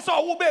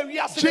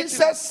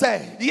 Jesus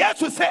said He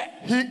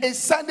is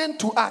sending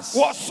to us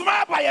a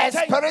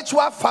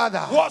spiritual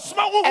father, a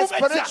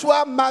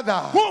spiritual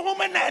mother,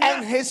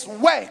 and His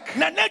work,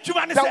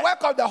 the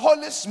work of the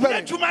Holy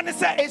Spirit,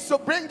 is to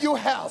bring you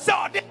help, is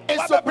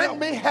to bring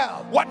me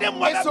help,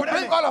 is to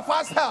bring all of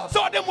us help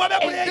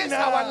in this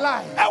our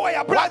life.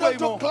 Why don't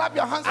you clap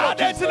your hands for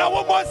Jesus?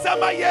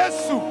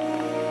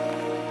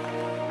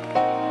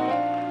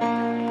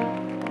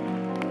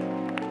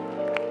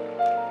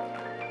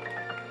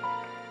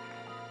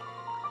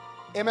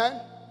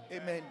 Amen.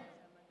 Amen.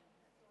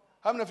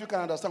 How many of you can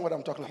understand what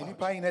I'm talking about?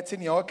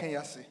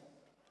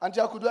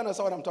 Auntie, could you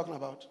understand what I'm talking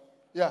about?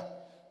 Yeah.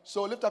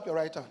 So lift up your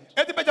right hand.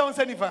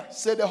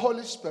 Say, the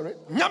Holy Spirit.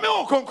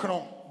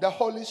 The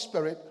Holy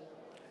Spirit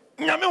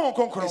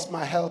is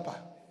my helper.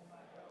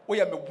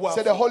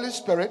 Say, the Holy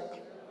Spirit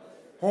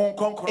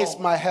is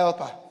my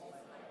helper.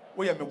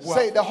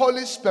 Say, the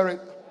Holy Spirit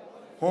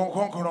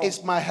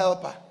is my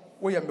helper.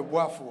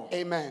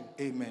 Amen.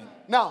 Amen.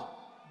 Now,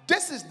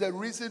 this is the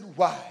reason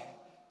why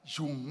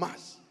you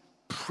must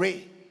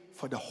pray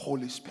for the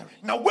Holy Spirit.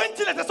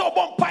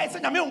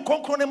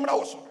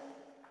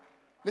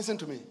 Listen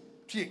to me.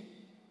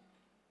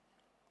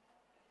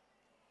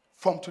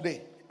 From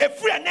today,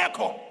 every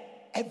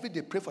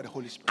day pray for the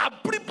Holy Spirit.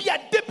 Pray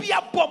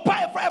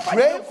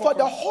for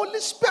the Holy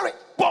Spirit.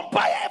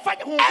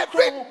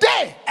 Every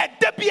day.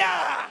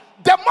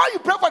 The more you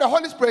pray for the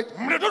Holy Spirit,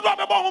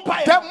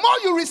 the more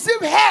you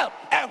receive help.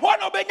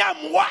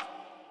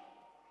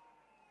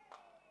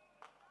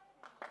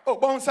 Oh,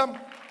 bonsam.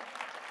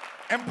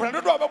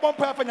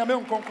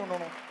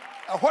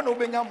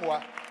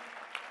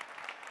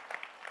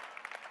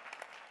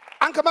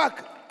 Uncle Mark,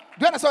 do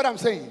you understand what I'm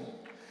saying?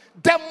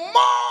 The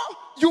more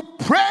you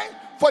pray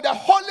for the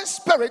Holy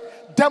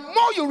Spirit, the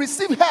more you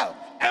receive help.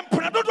 Now,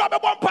 look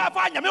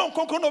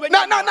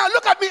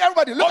at me,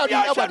 everybody. Look at me,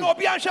 everybody.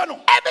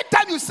 Every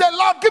time you say,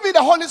 Lord, give me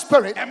the Holy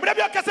Spirit,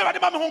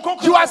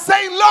 you are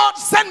saying, Lord,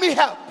 send me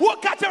help.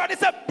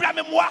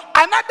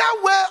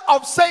 Another way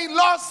of saying,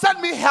 Lord, send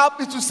me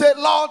help is to say,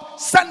 Lord,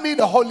 send me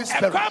the Holy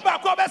Spirit.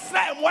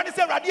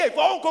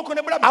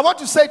 I want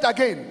to say it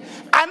again.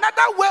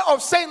 Another way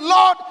of saying,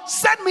 Lord,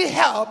 send me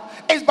help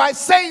is by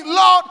saying,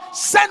 Lord,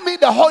 send me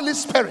the Holy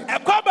Spirit.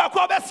 Because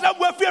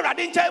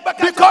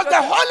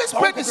the Holy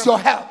Spirit is your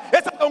help.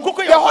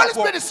 The Holy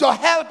Spirit is your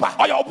helper.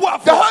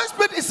 The Holy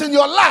Spirit is in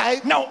your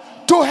life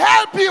to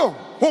help you.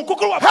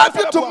 Help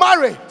you to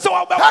marry,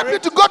 help you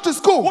to go to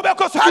school,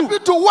 help you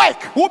to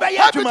work,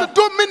 help you to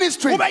do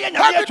ministry,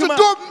 help you to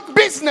do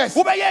business,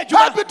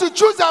 help you to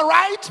choose the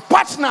right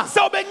partner,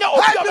 help you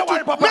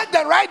to make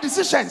the right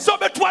decisions.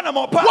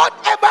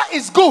 Whatever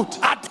is good,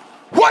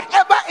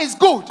 whatever is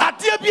good,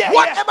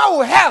 whatever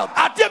will help,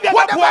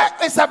 whatever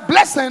is a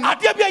blessing,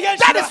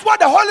 that is what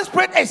the Holy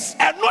Spirit is.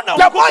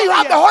 The more you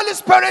have the Holy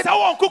Spirit,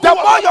 the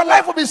more your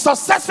life will be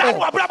successful,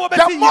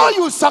 the more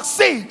you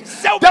succeed,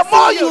 the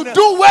more you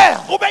do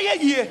well.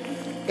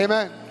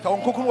 Amen.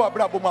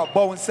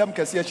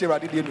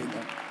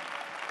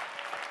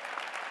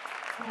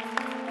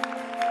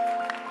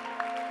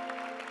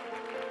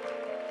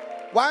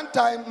 One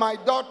time my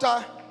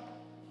daughter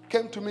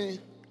came to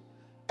me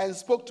and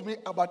spoke to me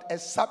about a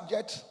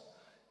subject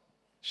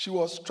she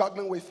was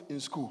struggling with in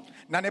school.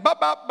 And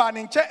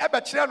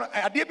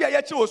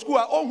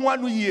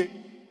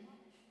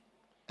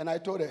I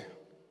told her,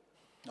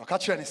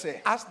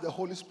 ask the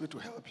Holy Spirit to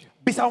help you.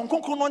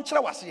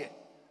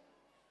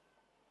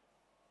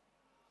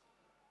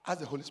 Ask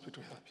the Holy Spirit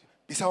to help you.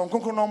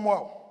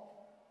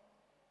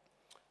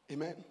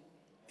 Amen.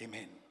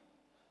 Amen.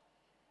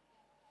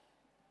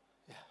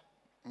 Yeah.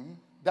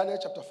 Daniel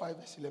chapter 5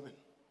 verse 11.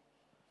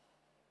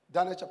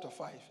 Daniel chapter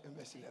 5 and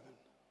verse 11.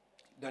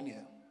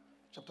 Daniel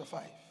chapter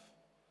 5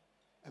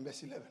 and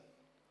verse 11.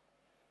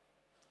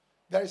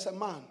 There is a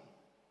man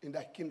in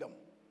thy kingdom.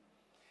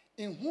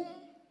 in whom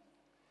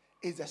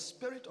is the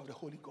spirit of the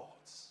holy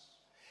gods.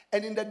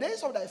 And in the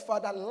days of thy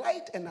father,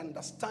 light and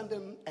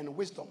understanding and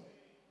wisdom,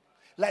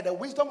 like the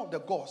wisdom of the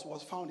gods,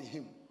 was found in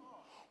him,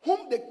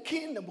 whom the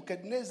king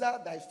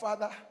Nebuchadnezzar, thy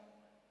father,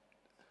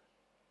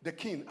 the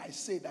king, I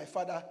say, thy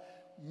father,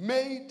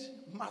 made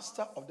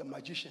master of the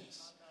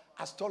magicians,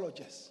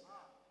 astrologers,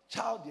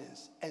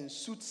 Chaldeans, and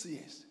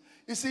soothsayers.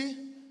 You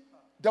see,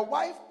 the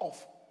wife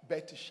of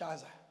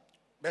Belteshazzar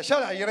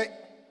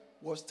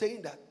was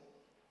saying that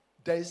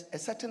there is a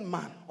certain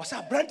man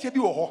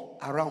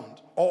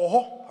around.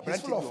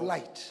 He's full of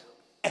light.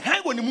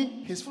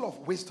 He's full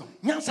of wisdom.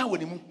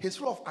 He's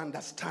full of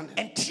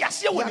understanding. He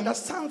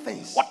understands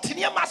things.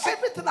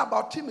 Everything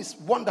about him is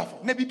wonderful.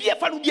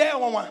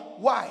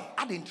 Why?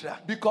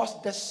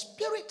 Because the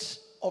spirit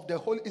of the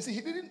Holy, you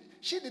see,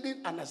 she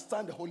didn't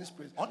understand the Holy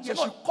Spirit. So she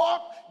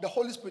called the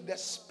Holy Spirit the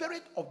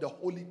spirit of the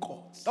holy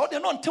gods.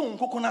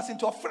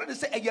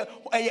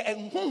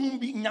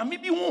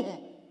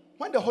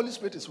 When the Holy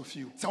Spirit is with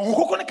you,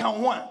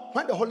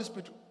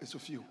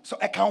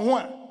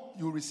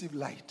 you receive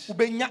light,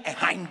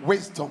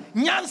 wisdom,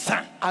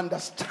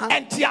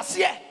 understanding,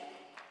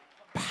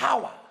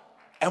 power,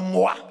 and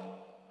more.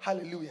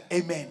 Hallelujah.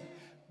 Amen.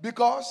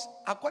 Because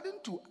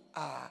according to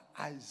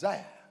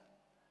Isaiah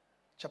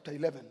chapter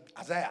 11,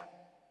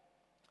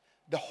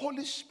 the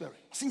Holy Spirit,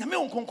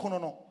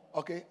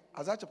 okay,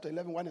 Isaiah chapter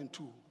 11, 1 and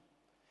 2,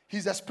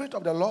 he's the spirit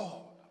of the Lord.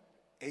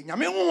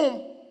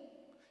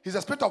 He's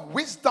a spirit of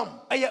wisdom.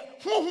 So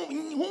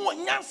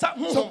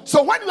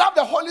when you have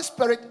the Holy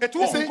Spirit,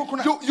 you see,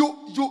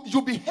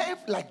 you behave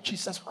like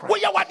Jesus Christ.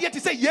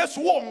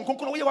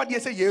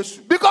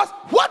 Because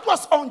what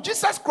was on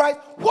Jesus Christ,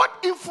 what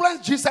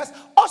influenced Jesus,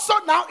 also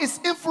now is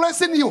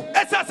influencing you.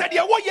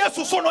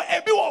 The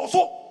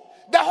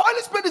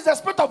Holy Spirit is the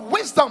spirit of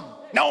wisdom.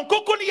 So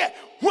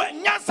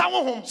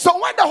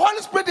when the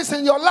Holy Spirit is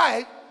in your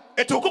life,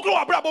 you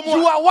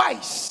are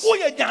wise. You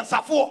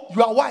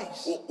are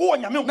wise.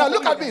 Now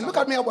look at me. Look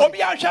at me.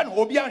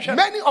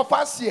 Many of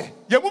us here.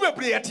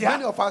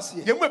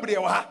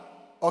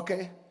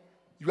 Okay.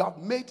 You have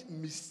made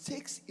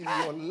mistakes in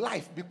your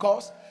life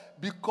because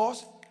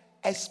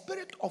a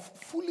spirit of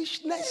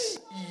foolishness,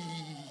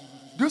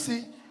 do you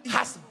see,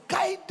 has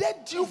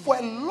guided you for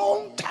a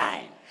long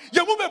time.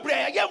 You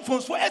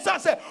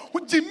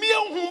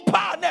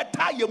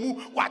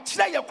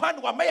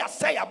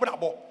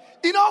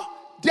know,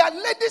 there are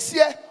ladies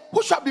here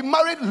who should be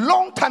married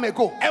long time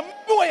ago. But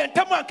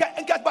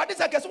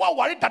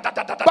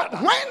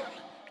when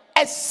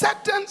a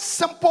certain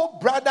simple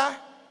brother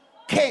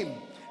came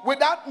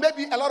without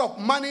maybe a lot of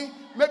money,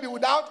 maybe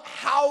without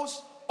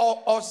house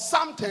or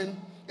something,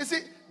 you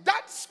see,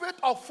 that spirit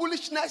of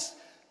foolishness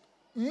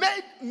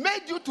made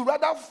you to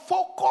rather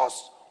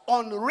focus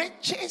on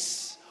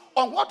riches,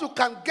 on what you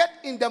can get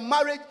in the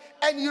marriage,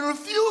 and you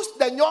refused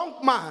the young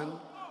man.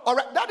 All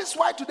right, that is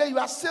why today you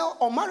are still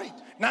unmarried.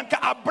 When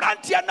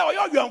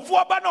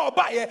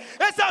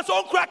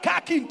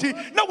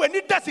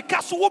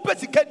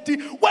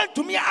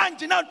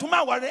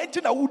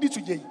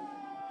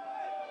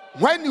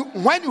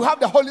you have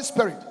the Holy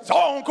Spirit,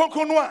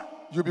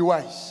 you'll be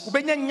wise.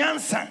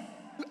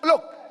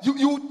 Look,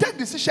 you take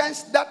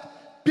decisions that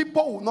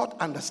people will not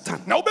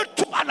understand. And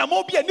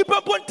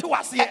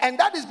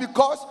that is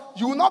because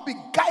you will not be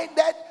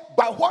guided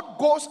by what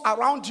goes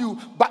around you,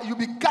 but you'll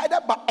be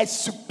guided by a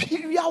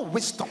superior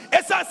wisdom.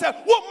 Receive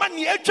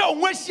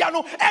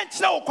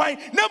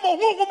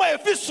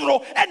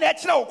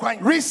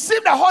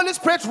the Holy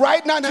Spirit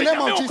right now in the name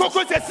of Jesus.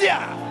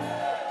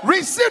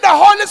 Receive the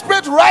Holy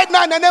Spirit right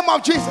now in the name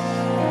of Jesus.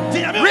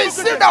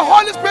 Receive the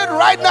Holy Spirit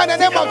right now in the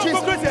name of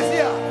Jesus.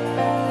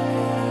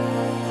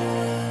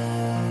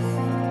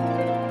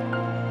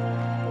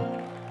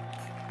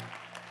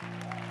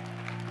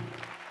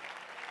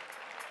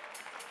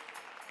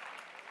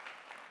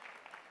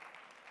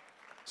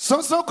 So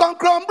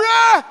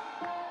concrombre.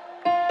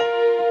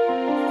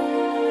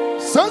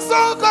 So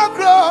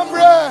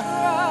concrombre.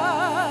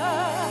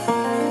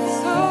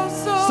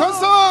 So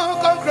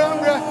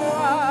concrombre.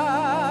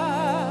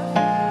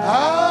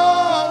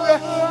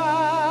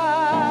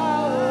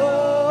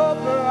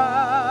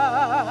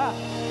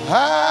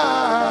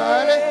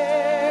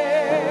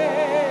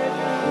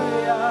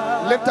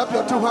 Lift up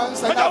your two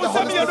hands and have the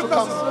Holy Spirit to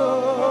come.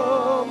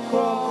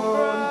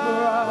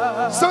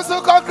 So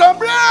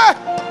concrombre.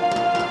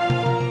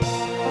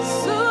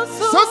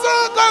 So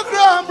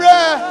concrombre.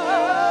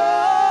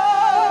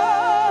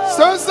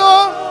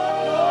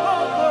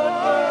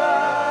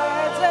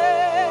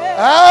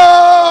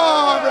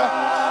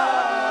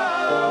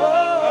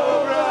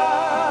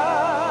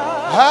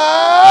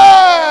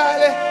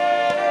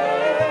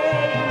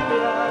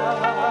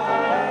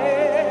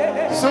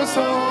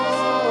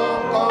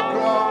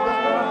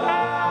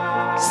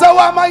 So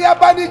Amaya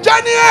Bani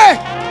Janie.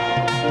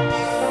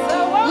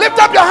 Lift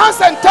up your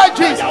hands and tell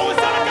Jesus.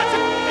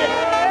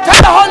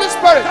 Tell the Holy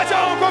Spirit.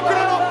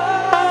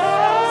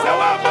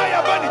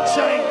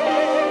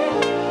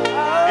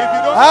 If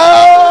you don't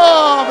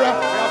we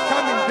have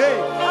come in day.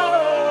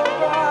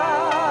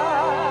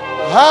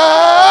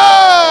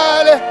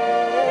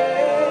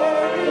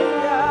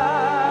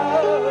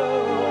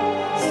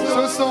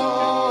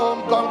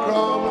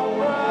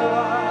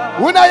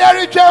 Una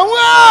yari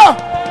jawa.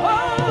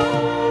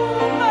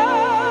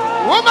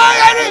 Uma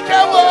yari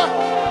jawa.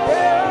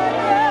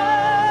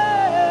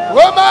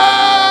 Uma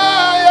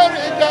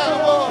yari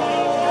jawa.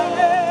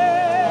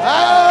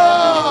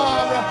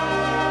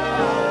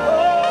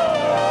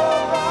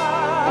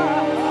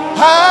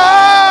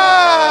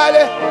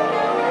 Hale.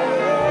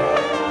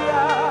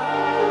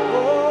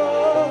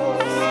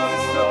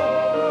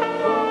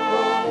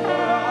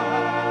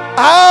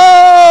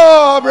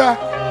 Abra.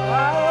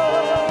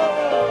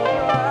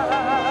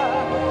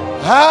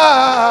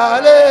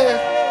 Hale.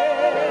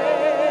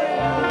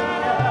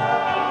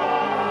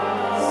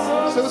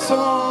 So.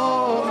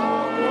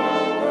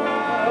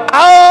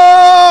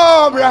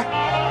 Abra.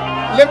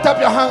 Lift up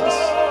your hands.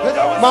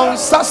 Mount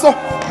Sasso.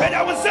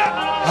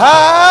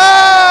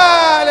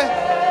 Hale.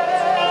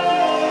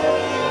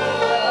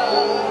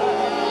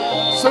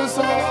 So.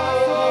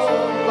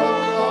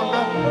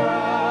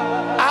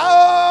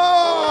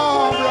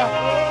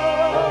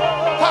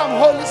 Come,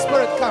 Holy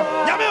Spirit, come.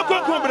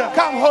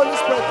 Come, Holy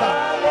Spirit, come.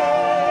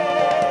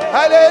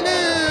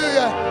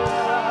 Hallelujah.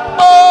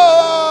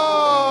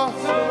 Oh.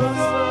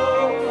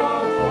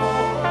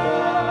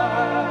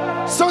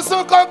 So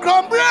come,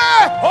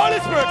 Holy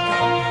Spirit,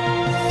 come.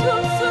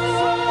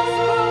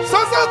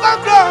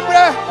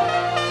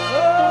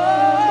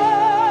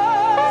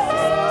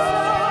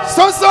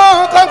 So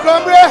come,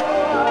 come,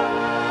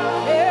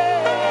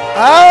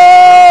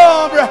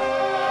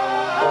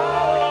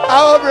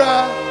 Abra.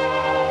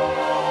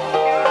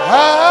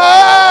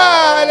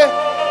 Hale.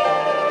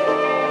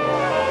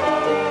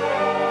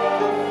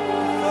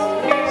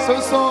 So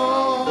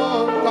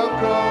come,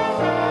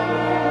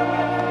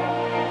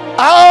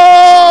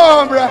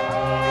 Abra.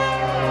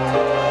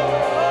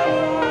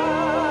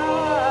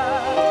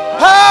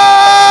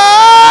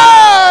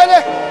 Hale.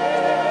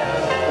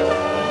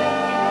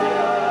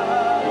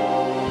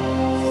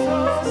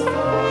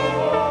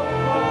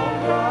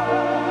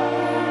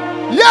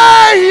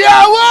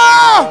 Yeah,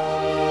 whoa.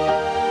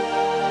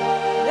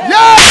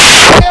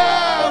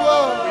 Yeah,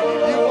 whoa.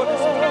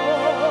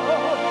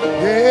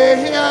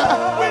 Yeah,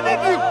 we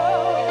need you.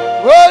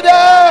 Whoa,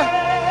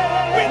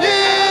 we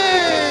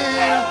need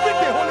every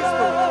day, Holy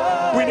Spirit.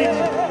 We need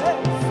you.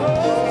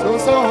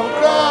 So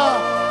cry.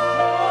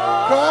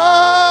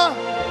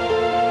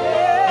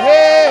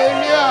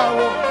 Yeah,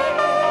 whoa.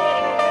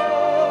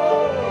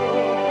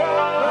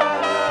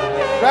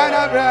 Right.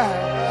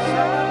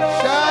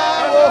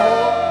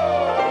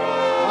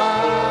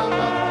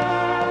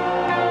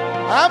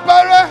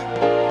 Ampara,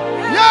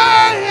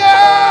 yeah.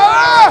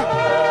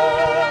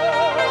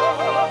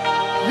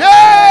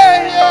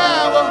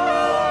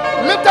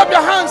 Lift up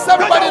your hands,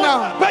 everybody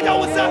now.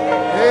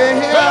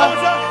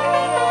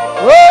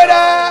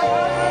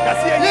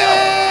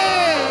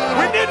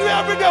 We need you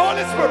every day,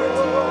 Holy Spirit.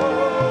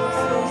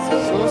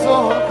 So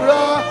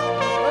grow.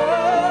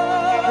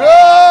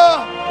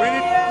 We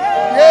need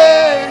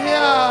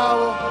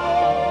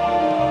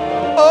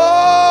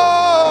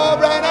oh,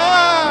 right now.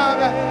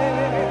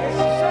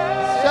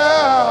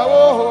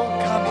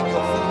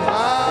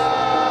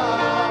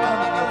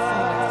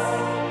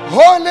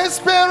 Holy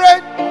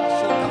Spirit,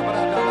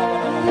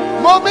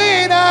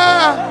 Momina,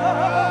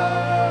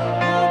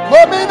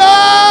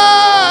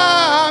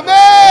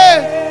 amen.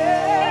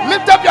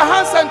 Lift up your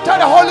hands and tell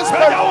the Holy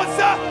Spirit.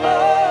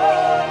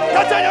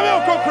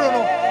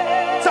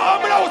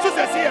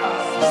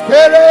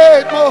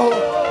 Spirit,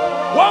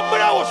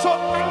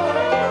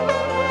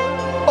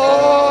 oh,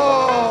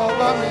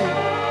 mommy.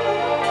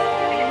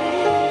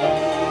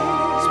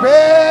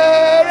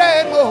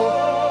 Spirit,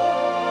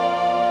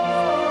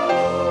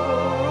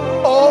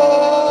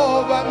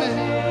 over me.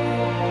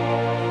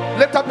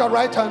 Lift up your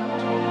right hand.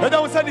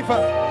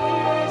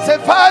 Say,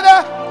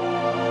 Father.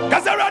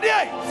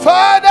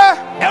 Father.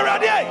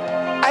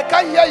 I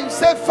can't hear you.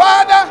 Say,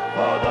 Father.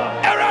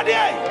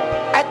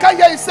 I can't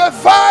hear you. Say,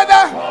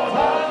 Father.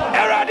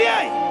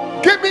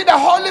 Give me the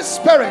Holy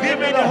Spirit. Give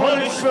me the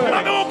Holy Spirit.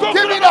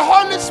 Give me the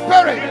Holy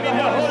Spirit.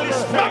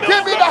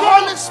 Give me the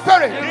Holy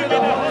Spirit.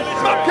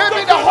 Give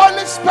me the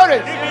Holy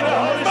Spirit.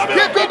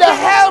 Give me the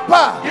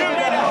helper.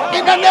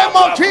 In the name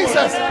of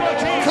Jesus.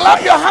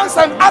 Clap your hands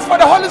and ask for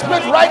the Holy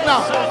Spirit right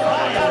now.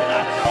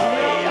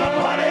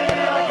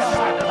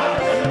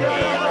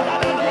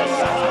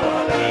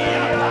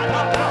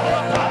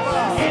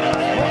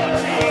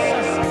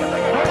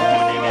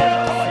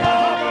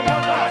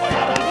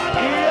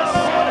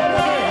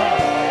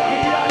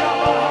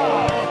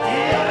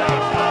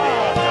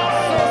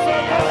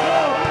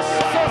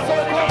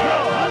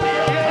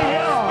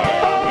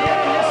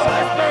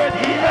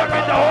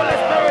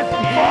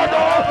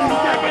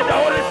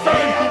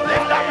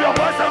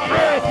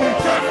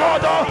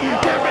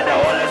 Give me the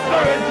Holy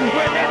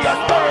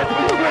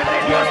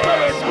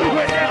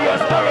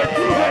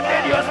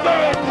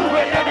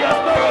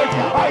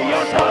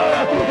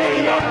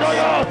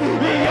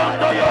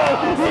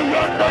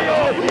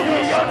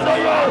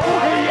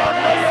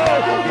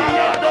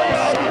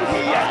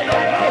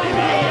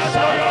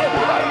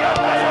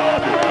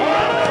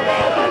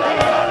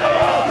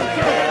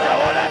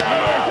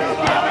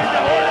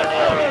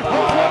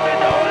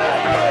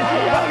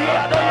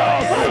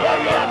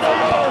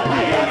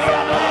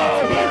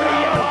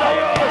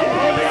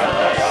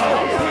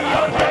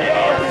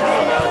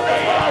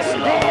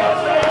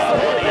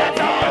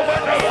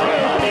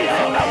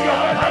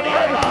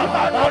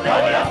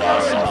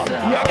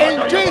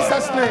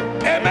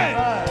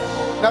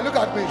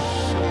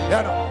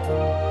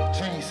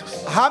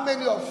Jesus. How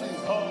many of you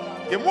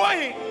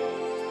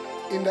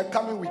in the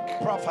coming week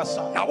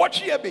Now what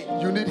you be?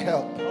 you need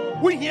help?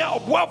 We here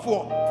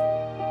for.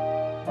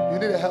 You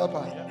need a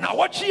helper. Now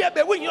what you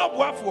be? We here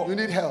for. You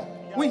need help.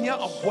 We here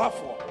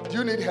for. Do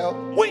you need help?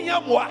 We here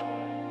more.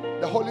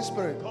 The Holy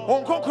Spirit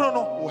On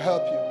konkrono. will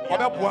help you.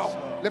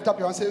 Lift up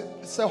your hand.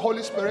 Say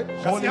Holy Spirit,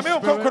 Holy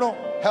Spirit.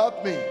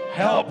 help me.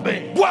 Help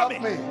me. Help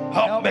me.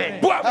 Help me.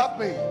 Help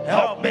me.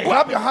 Help me.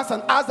 Clap your hands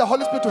and ask the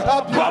Holy Spirit to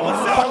help you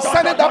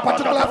concerning that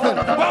particular thing.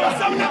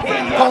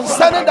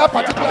 Concerning that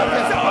particular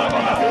thing.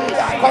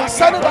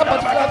 Concerning that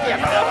particular thing.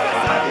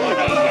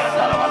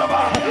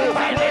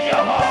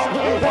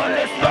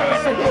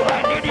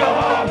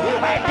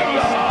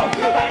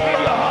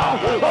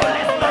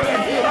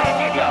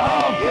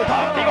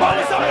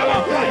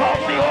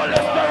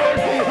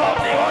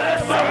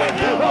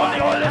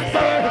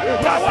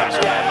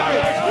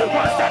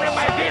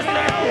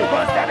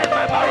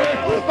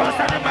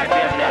 Concerning my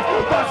business,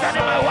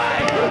 concerning my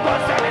wife,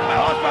 concerning my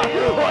husband,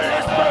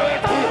 Holy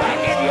Spirit, I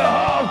need your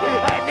help, I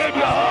need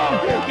your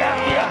help, get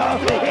me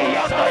help,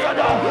 yonder your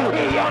door,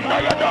 yonder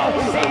your door,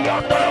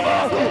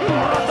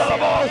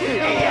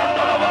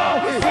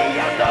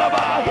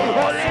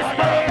 Holy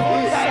Spirit,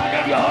 I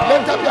need your help.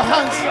 Lift up your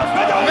hands,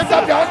 lift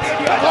up your hands,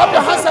 clap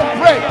your hands and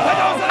pray.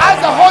 Ask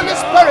the Holy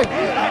Spirit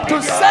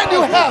to send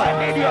you help,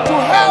 to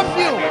help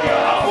you.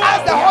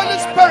 Ask the Holy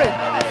Spirit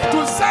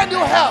to send you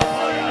help,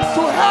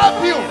 to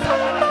help you.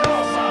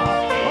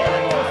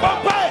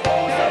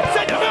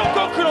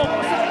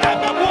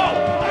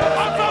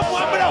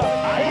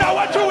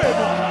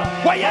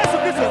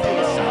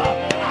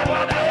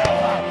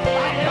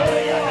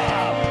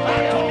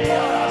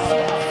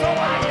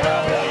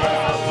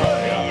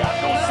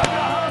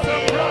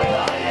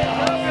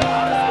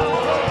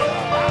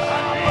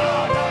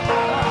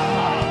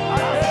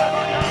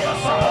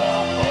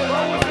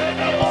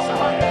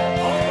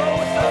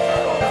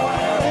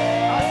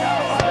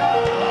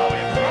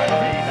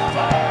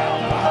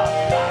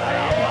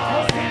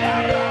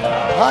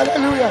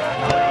 Hallelujah.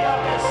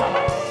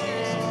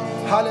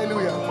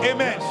 Hallelujah.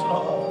 Amen.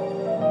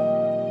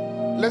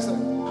 Listen.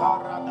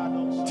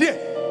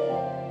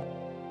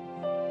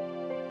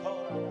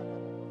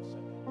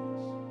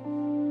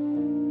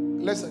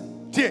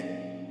 Listen.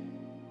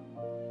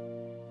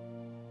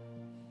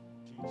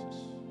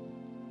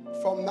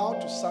 From now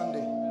to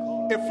Sunday,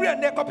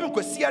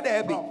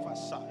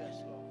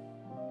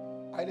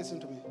 I listen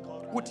to me.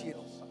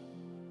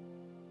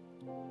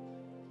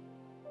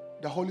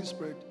 The Holy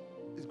Spirit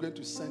is going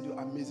to send you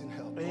amazing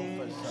help.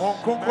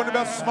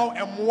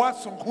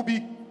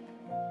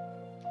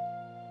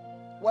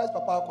 Where's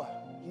Papa Akwa?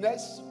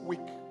 Next week,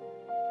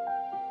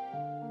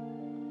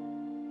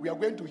 we are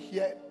going to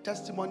hear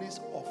testimonies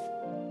of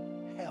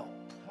help.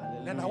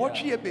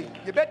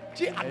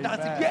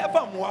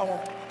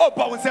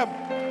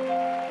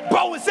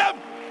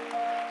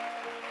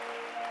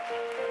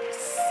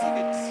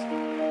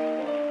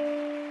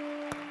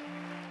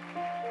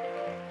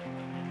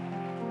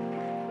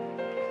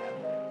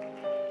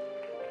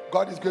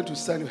 God is going to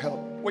send you help.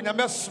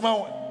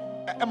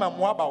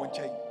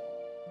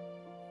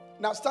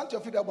 Now stand to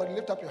your feet, everybody.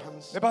 Lift up your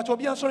hands.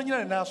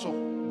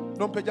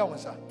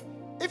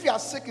 If you are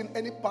sick in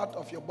any part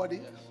of your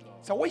body,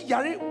 the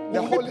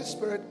Holy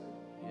Spirit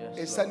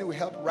is sending you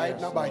help right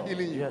now by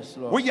healing you.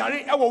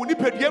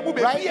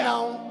 Right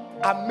now,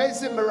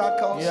 amazing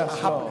miracles are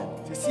happening.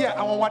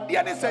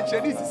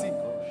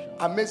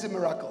 Amazing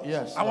miracles.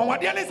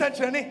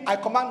 I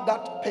command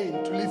that pain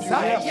to leave you.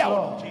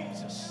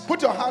 Yes,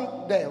 put your hand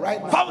there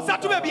right now.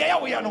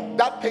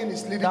 That pain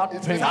is leaving.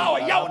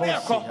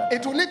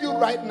 It will leave you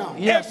right now.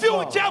 Yes, you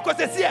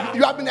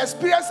have been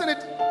experiencing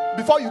it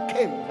before you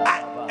came,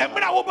 but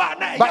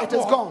it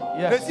is gone.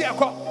 Yes.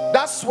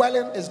 That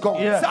swelling is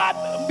gone. Yes.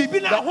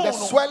 The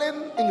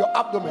swelling in your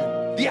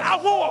abdomen.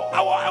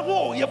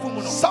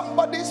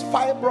 Somebody's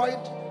fibroid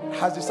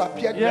has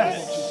disappeared.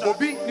 Yes.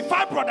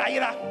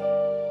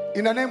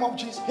 In the name of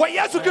Jesus. Your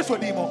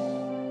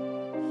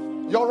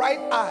right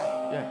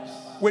eye. Yes.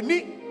 Your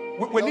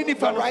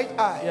right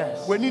eye.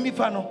 Yes.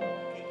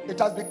 It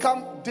has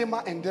become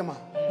dimmer and dimmer.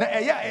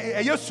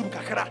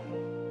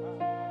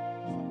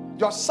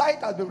 Your sight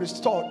has been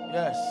restored.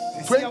 Yes.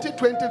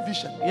 2020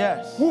 vision.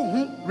 Yes.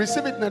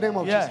 Receive it in the name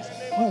of Yes. Jesus.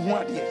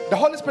 The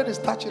Holy Spirit is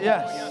touching.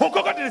 Yes.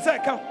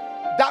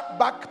 That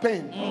back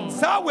pain. Bend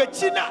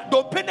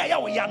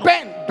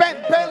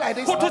like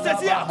this.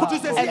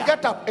 And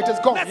get up. It is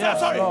gone. Yes,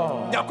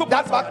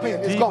 that back pain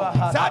is gone. You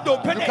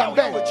can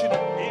bend.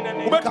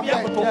 You can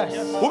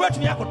bend.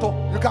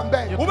 You can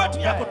bend.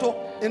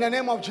 In the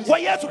name of Jesus.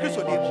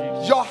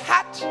 Your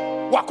heart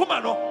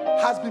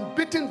has been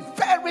beating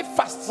very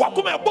fast. And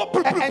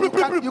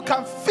you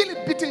can feel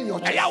it beating in your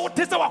chest.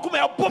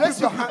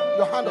 Place your hand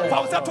on it.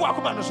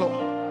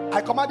 I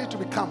command it to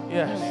become.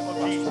 Yes.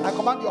 I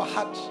command your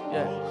heart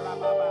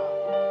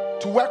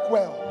to work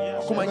well.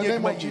 In the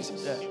name of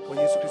Jesus.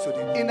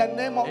 In the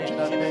name of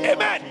Jesus.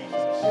 Amen.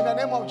 In the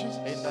name of Jesus.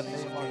 In the name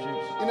of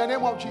Jesus. In the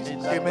name of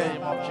Jesus.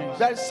 Amen.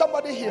 There is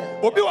somebody here.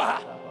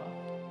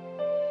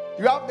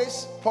 You have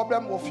this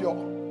problem with your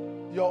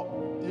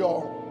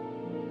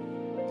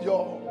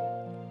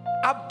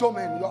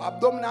abdomen, your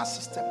abdominal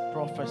system.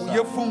 Professor. It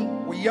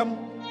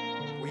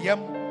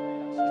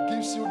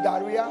gives you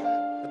diarrhea,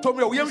 it gives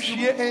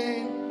you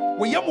pain,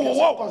 gives you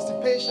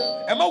constipation.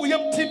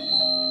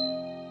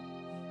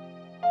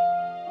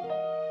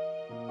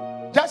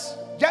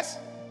 Just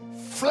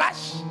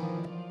flash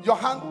your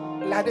hand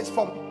like this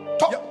from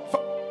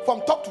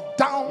top to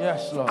down.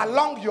 Yes, Lord.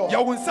 Along your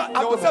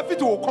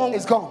abdomen.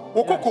 It's gone.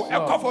 Yes,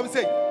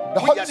 The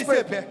Holy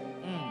Spirit.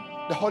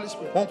 The Holy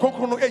Spirit. The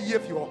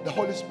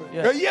Holy Spirit.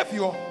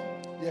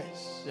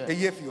 Yes.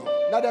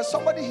 Now there's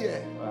somebody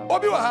here.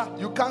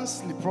 You can't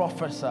sleep.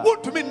 Professor. You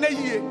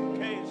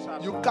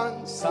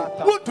can't sleep.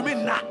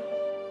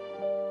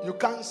 You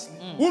can't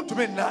sleep.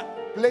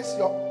 Place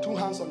your two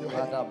hands on your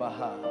head.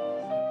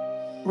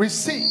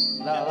 Receive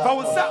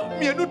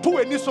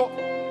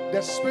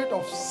the spirit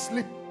of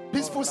sleep,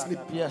 peaceful sleep.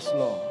 Yes,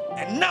 Lord.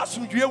 In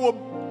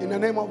the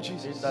name of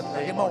Jesus. In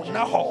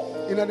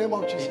the name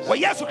of Jesus.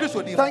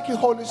 Thank you,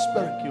 Holy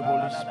Spirit. Thank you,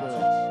 Holy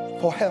Spirit.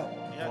 For help.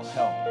 For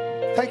help.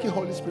 Thank you,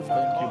 Holy Spirit. For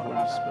Thank you, help.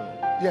 Holy Spirit.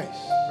 Yes.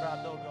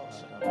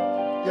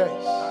 Yes.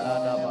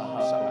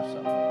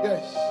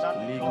 Yes.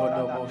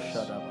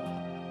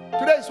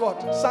 Today is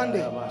what?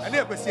 Sunday.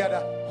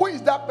 Who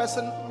is that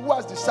person who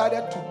has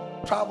decided to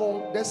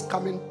travel this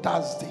coming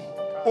Thursday?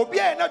 This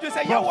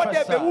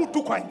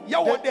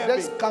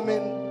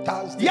coming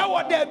Thursday in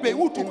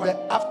the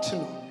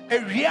afternoon,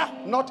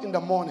 not in the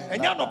morning.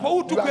 You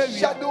are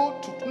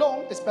scheduled to,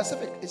 no, it's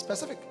specific.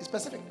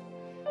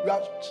 You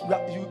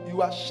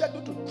are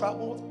scheduled to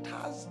travel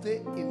Thursday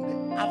in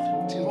the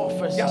afternoon.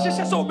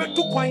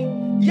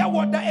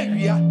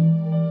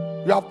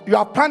 You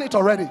have planned it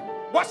already.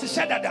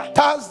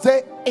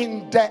 Thursday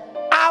in the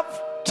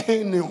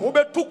afternoon.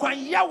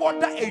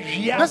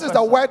 This is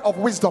the word of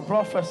wisdom.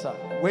 Professor.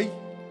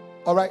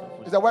 All right,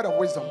 it's the word of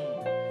wisdom.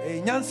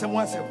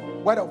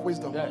 Word of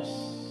wisdom. Yes.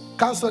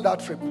 Cancel that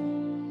trip.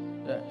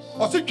 Yes.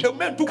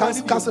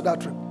 Cancel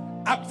that trip.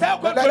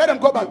 Let them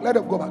go back. Let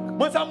them go back.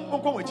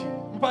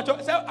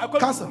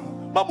 Cancel.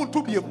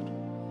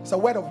 It's a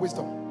word of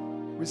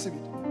wisdom. Receive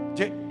it.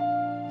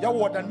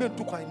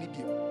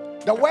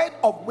 The word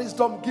of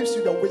wisdom gives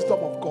you the wisdom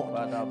of God.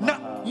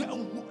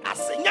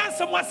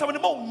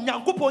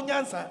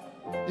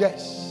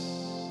 Yes.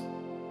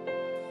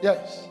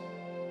 Yes.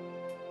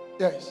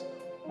 Yes.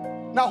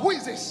 Now, who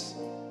is this?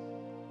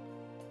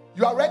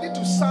 You are ready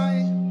to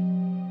sign.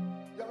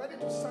 You are ready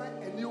to sign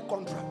a new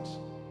contract.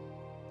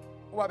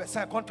 You are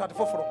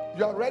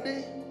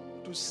ready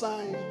to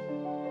sign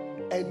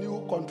a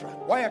new contract.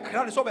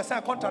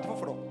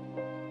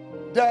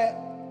 The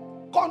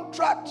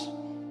contract,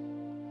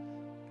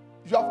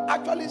 you have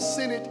actually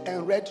seen it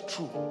and read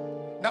through.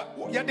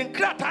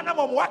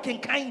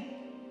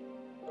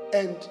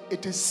 And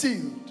it is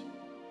sealed.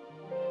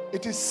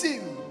 It is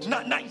sealed.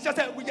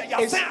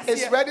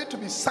 It's ready to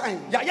be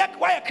signed.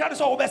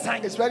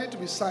 It's ready to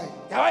be signed.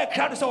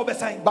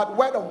 But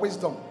word of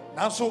wisdom.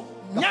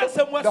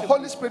 The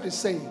Holy Spirit is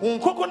saying,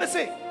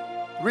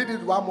 read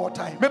it one more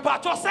time.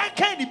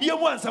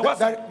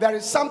 There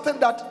is something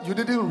that you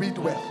didn't read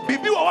well.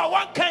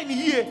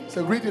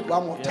 So read it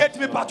one more time.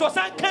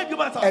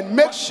 And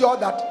make sure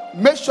that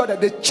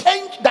they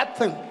change that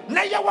thing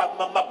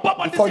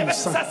before you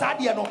sign.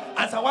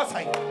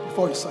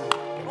 Before you sign.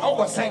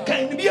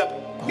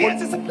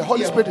 The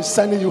Holy Spirit is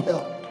sending you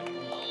help.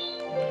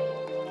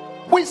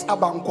 Who is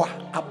Abankwa?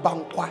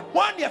 Abankwa.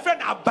 One your friend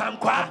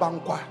Abankwa.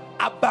 Abankwa.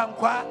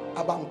 Abankwa.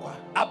 Abankwa.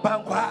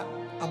 Abankwa.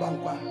 Abankwa.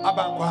 Abankwa.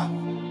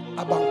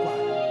 Abankwa.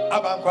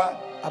 Abankwa.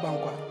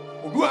 Abankwa.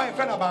 Who are your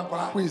friend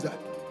Abankwa? Who is that?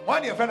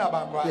 One your friend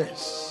Abankwa.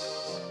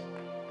 Yes.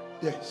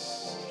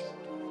 Yes.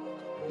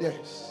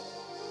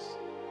 Yes.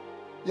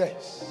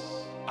 Yes.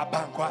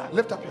 Abankwa.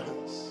 Lift up your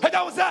hands.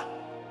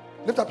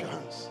 Lift up your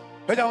hands.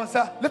 Lift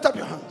up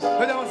your hands.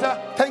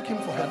 Thank him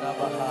for help.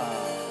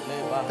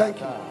 Thank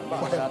him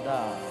for help.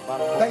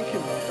 Thank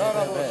him.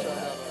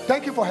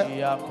 Thank you for help.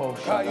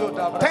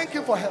 Thank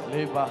you for help.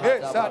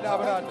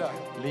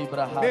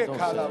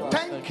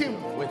 Thank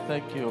him. We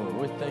thank you.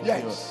 We thank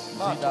Yes.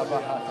 you.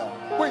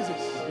 Who is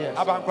this? Yes.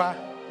 Abankwa.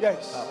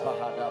 Yes.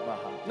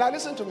 Now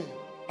listen to me.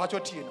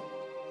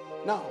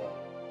 Now,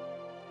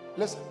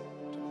 listen to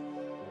me.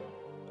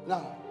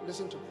 Now,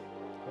 listen to me.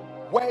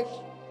 Word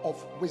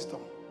of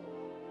wisdom.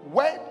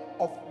 Word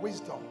of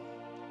wisdom.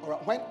 All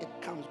right, when it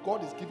comes,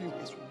 God is giving you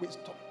his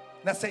wisdom.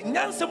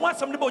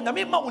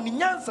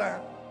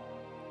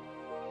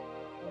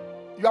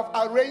 You have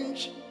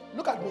arranged,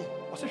 look at me.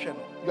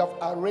 You have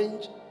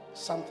arranged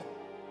something.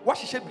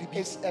 It's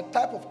a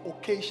type of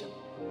occasion.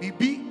 I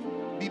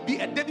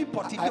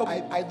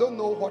don't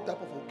know what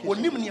type of occasion.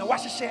 All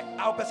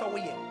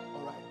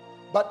right.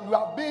 But you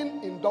have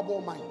been in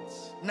double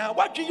minds.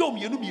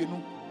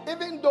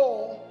 Even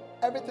though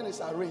everything is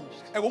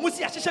arranged,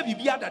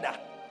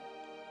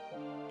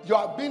 you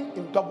have been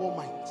in double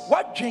minds.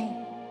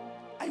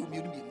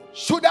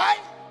 Should I?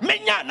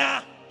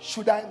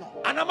 Should I not?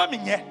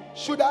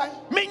 Should I?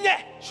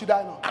 Should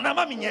I not?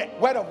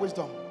 Word of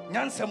wisdom.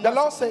 The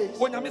Lord says,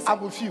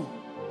 I'm with you.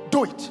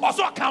 Do it.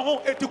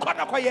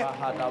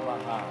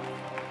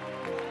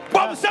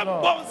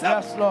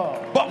 Yes,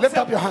 Lord. Lift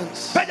up your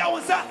hands.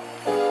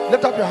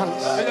 Lift up your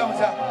hands.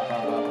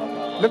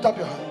 Lift up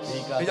your hands.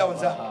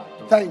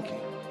 Thank you.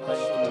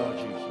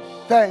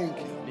 Thank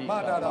you.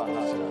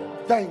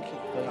 Thank you.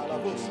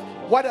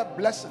 What a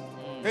blessing.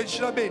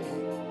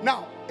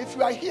 Now, if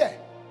you are here,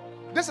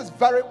 this is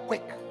very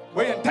quick.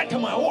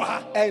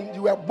 And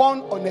you were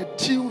born on a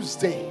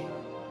Tuesday.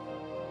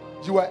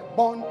 You were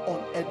born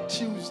on a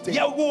Tuesday.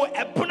 I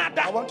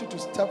want you to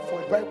step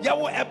forward very quickly.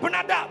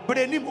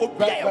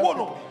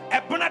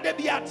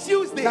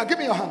 Now give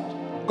me your hand.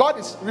 God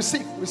is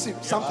receive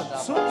something.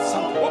 Something.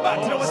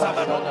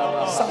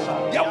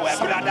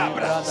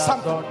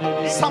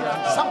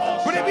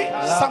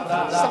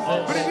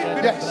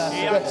 Yes.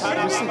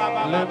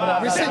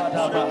 Receive.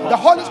 The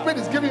Holy Spirit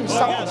is giving you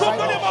something right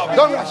now.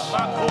 Don't rush.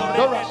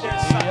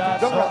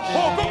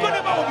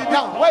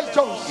 Now, where's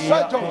Jones?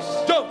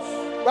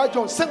 Where's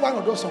Jones? Sing one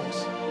of those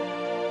songs.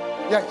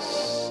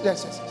 Yes.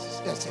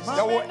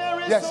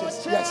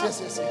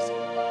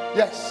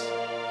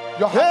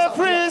 Your hands are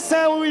blessed.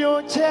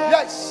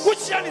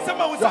 Yes.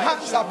 Your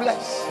hands are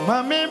blessed.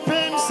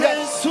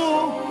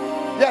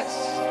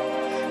 Yes.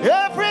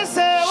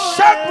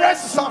 Shepherd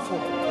Safo.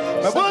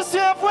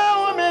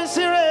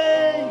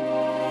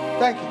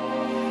 Thank you.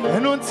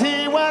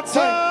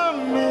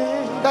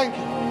 Thank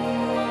you.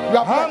 You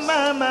are blessed.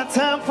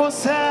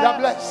 You are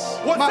blessed.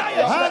 You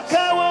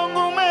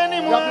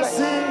are blessed.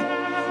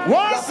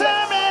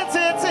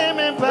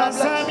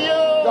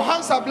 Your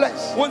hands are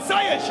blessed.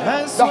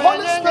 The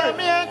Holy Spirit.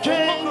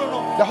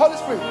 The Holy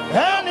Spirit.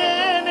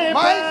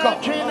 My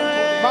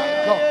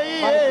God.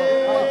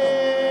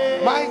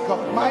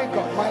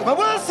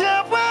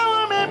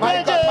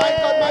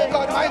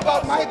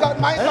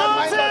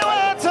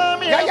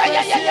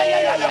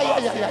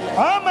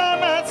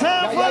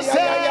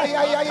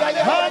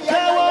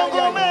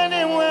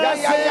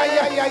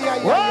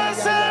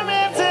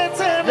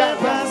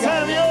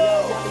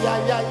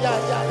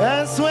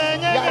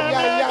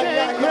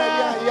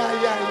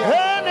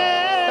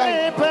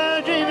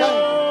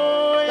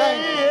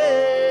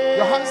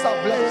 Your hands are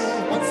blessed.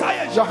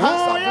 Your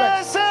hands are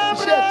blessed.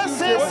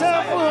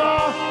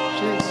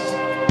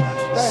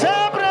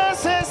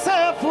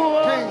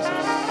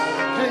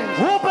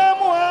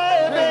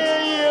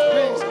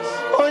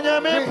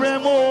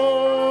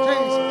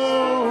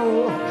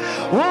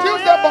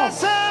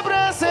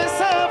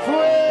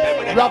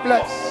 You are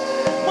blessed.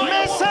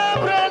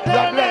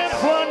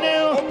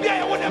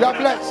 You are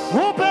blessed.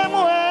 You are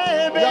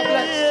blessed.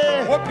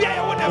 You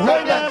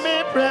are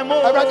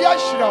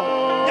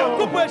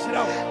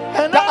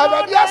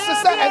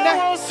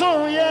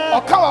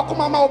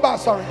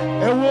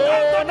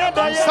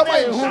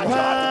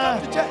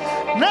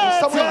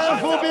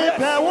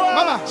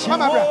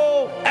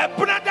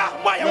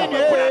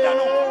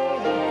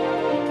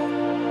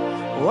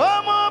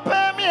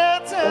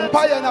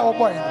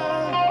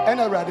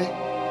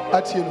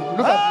at you.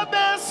 Look at me.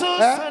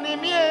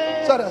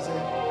 So that's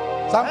it.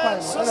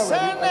 Sometimes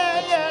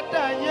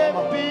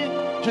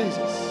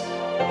Jesus.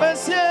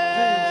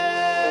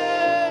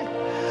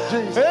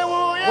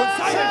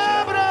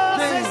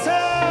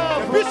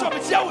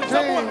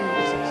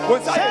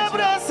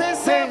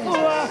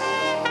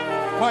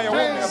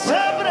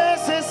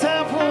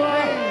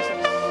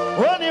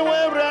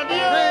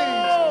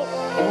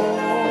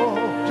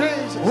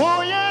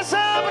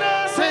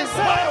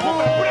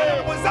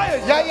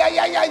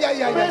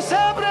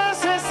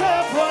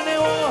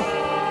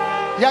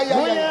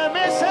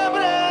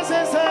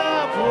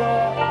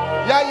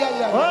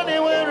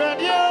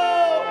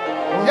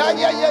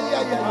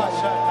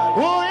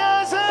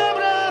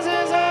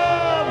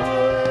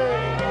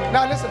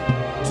 Now listen.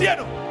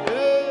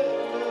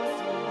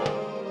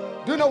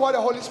 Do you know what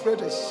the Holy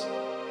Spirit is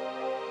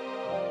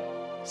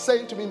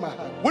saying to me in my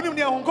heart?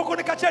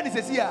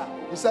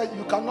 He said,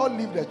 you cannot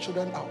leave the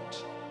children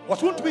out.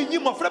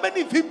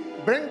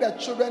 Bring the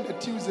children the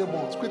Tuesday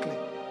mornings quickly.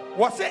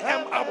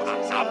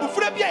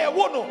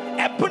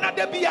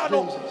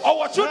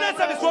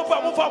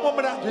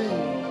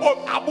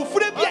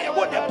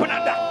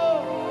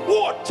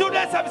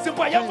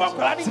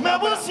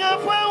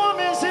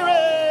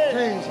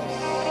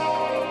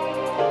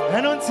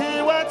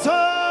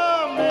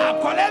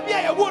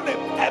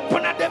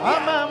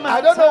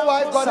 I don't know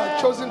why God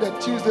has chosen the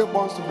Tuesday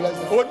ones to bless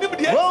them.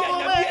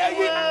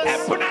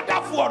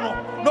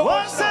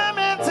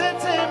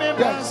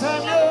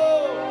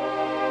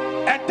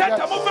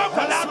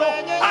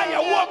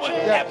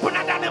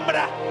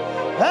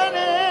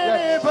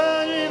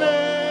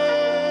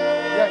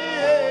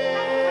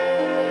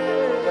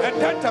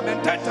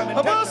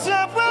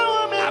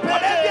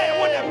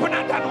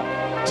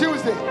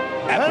 Tuesday.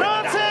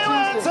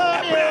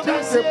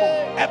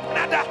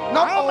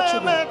 Not all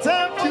children.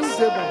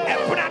 Tuesday.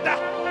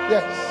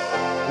 Yes.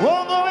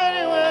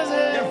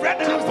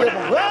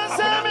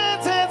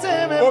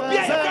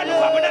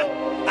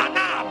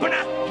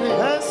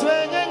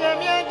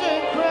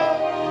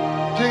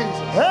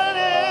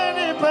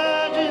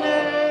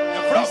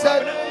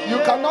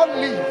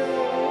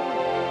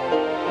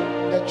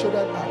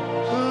 children out.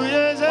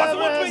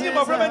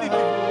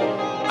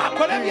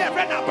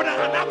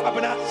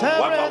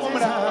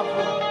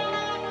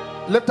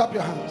 Lift up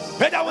your hands.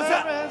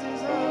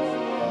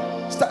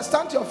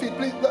 Stand to your feet,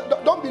 please.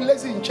 Don't be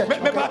lazy in church.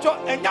 Okay?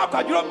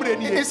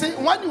 You see,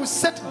 when you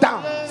sit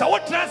down,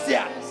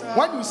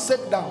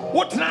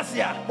 what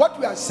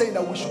we are saying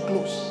that we should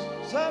close.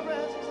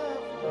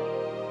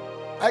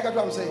 I get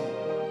what I'm saying.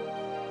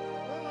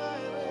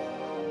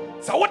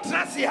 So what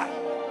here?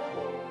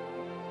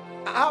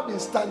 I have been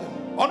standing.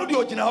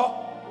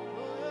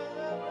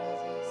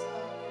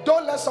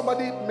 Don't let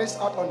somebody miss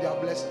out on their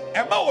blessing.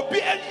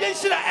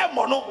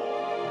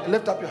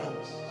 Lift up your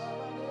hands.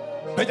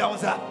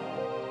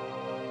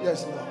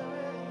 Yes, Lord.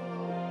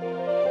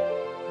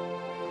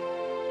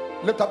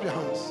 Lift up your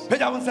hands.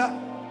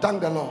 Thank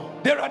the Lord.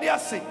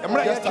 Just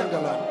thank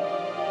the Lord.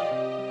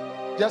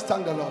 Just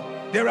thank the Lord.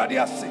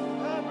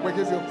 We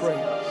give you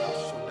praise.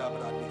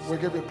 We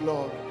give you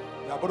glory.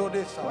 We give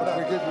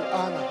you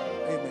honor.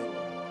 Amen.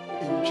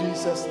 In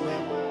Jesus'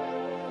 name.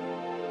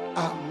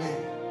 Amen.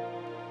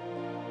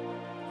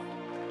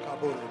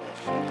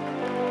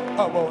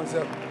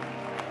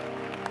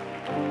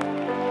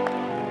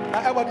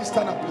 Everybody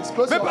stand up, please.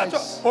 Close your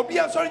eyes.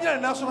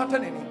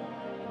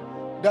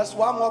 There's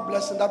one more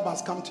blessing that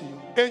must come to you.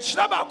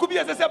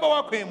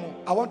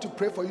 I want to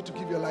pray for you to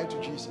give your life to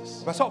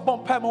Jesus.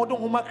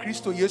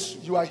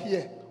 You are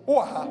here.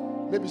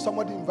 Maybe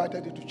somebody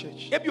invited you to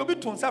church.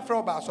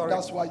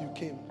 That's why you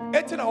came.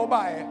 But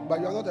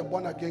you are not a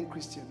born again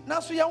Christian.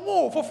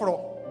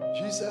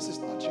 Jesus is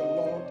not your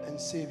Lord and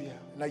Savior.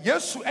 You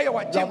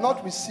have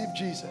not received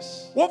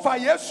Jesus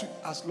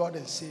as Lord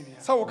and Savior.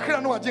 I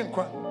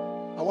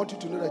want you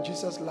to know that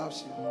Jesus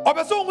loves you.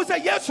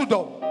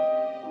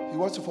 He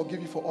wants to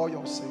forgive you for all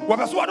your sins.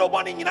 Wherever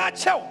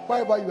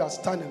you are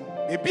standing,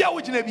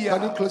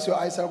 can you close your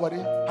eyes, everybody?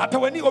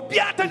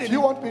 If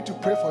you want me to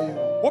pray for you,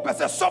 so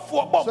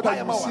that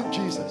you receive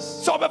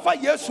Jesus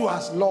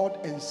as Lord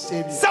and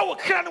Savior.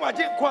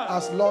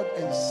 As Lord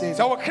and Savior.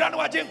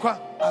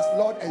 As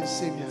Lord and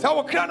Savior. As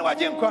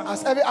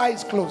every eye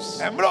is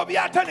closed,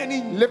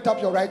 lift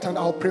up your right hand.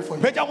 I'll pray for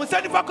you.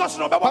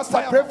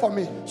 Pastor, pray for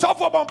me.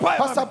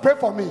 Pastor, pray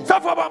for me.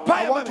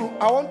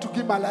 I want to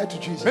give my life to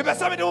Jesus.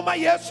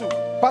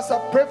 Pastor,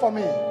 pray for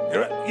me.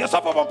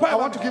 I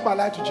want to give my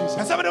life to Jesus.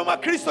 Now,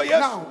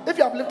 if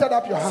you have lifted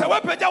up your hand, I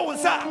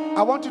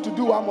want you to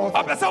do one more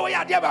thing.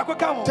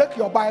 Take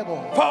your Bible.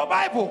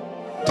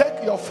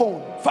 Take your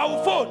phone.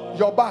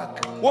 Your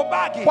bag.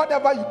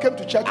 Whatever you came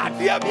to church with,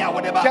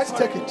 just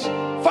take it.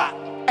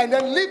 And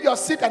then leave your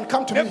seat and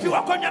come to me.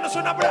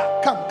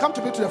 Come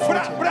to me to the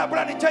front here.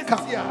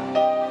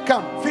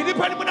 Come.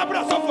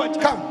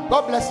 Come.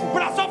 God bless you.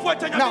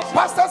 Now,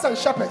 pastors and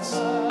shepherds,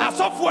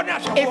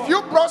 if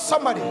you brought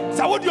somebody,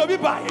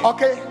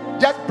 okay,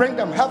 just bring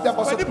them. Help them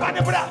also.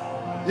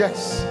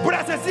 Yes.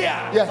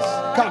 Yes.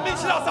 Come.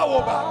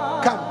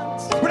 Come.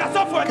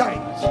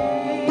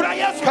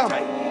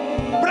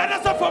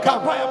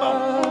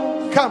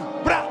 Come.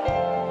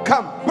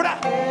 Come.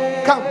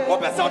 Come.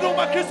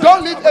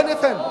 Don't leave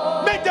anything.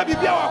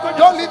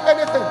 Don't leave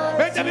anything.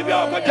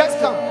 Just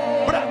come.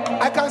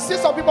 I can see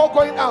some people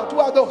going out. Who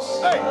are those?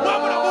 Who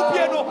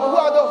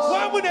are those?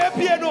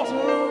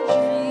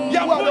 Who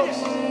are those?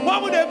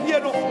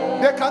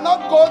 They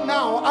cannot go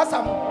now as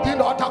I'm doing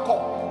the altar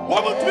call.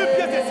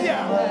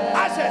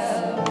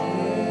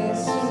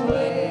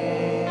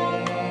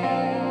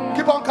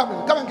 Keep on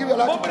coming. Come and give your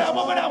life to Jesus.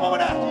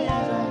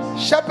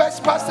 Shepherds,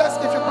 pastors,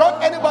 if you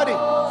brought anybody,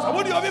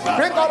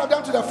 bring all of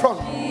them to the front.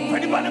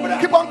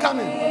 Keep on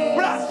coming.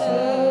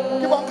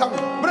 Keep on coming.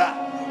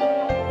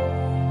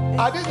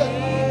 Are these the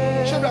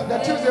children, the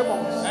Tuesday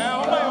ones?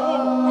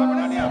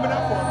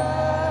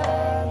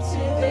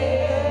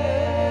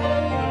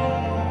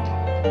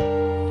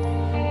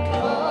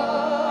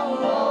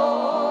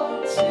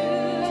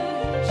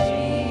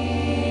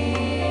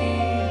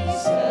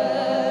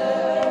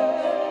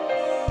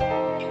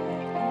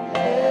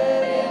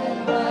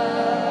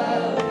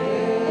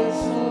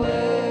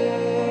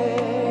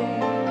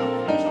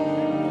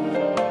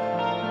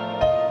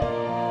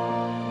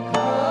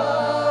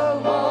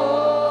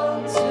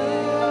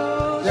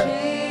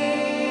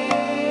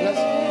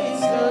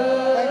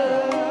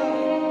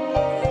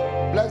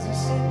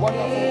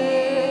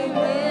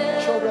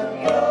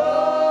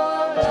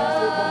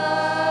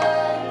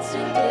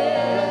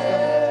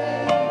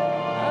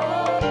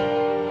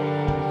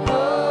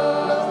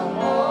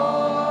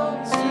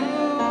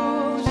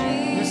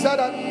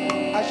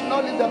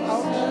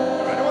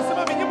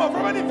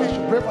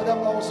 Pray for them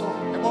also.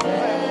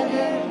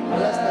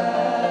 Bless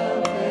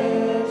them.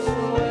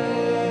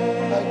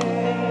 Thank you.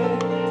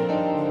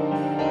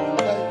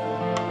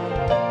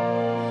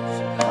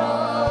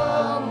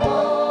 Come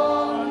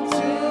on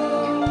to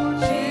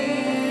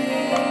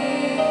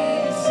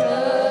Jesus.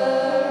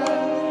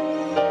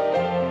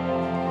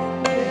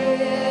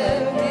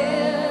 Give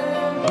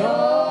him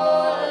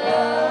your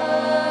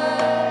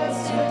life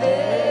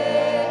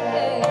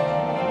today.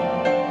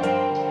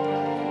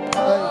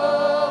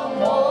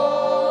 Come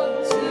on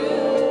to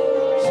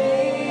Jesus.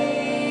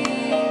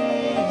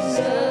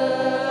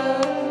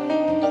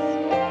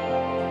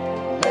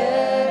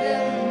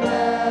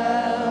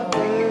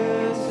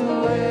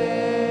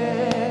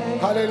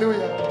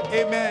 Hallelujah.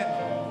 Amen.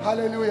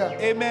 Hallelujah.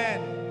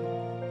 Amen.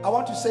 I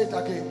want to say it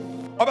again.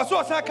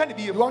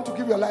 You want to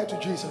give your life to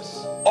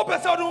Jesus?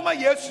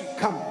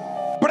 Come.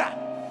 Bra.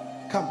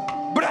 Come.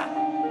 Bra.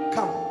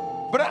 Come.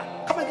 Bra.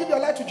 Come and give your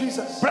life to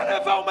Jesus.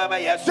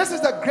 This is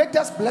the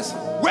greatest blessing.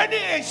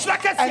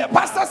 And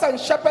pastors and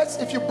shepherds,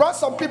 if you brought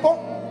some people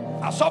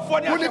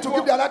who need to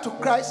give their life to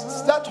Christ,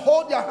 start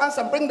hold their hands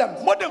and bring them.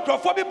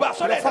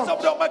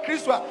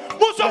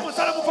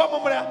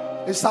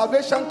 It's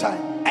salvation time.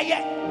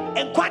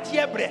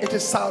 It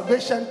is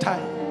salvation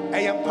time.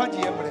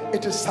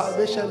 It is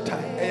salvation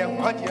time.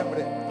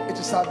 It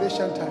is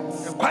salvation time.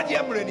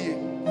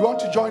 You want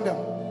to join them?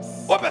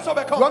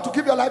 You want to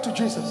give your life to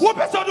Jesus?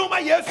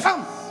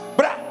 Come.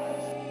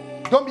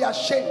 Don't be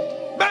ashamed.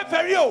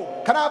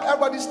 Can I have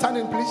everybody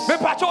standing, please?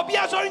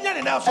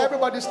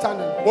 Everybody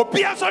standing.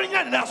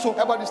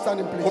 Everybody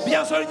standing, please.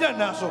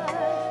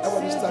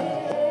 Everybody standing.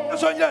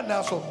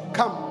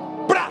 Come.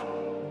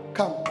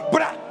 Come.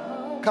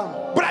 Come.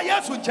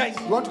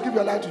 You want to give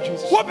your life to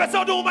Jesus?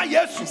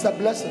 It's a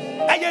blessing.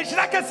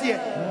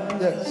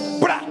 Yes.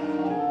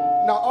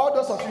 Now all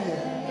those of you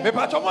here,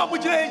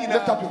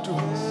 lift up your two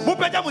hands.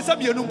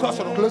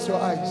 Close your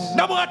eyes.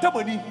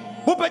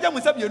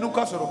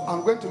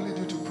 I'm going to lead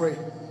you to pray.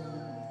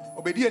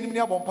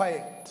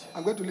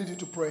 I'm going to lead you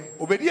to pray.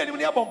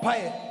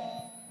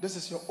 This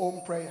is your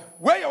own prayer.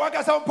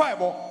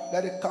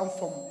 Let it come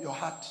from your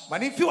heart.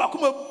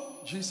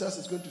 Jesus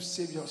is going to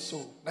save your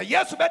soul.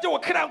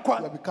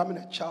 You are becoming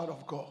a child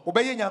of God.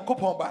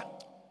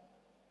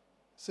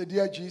 Say,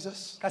 dear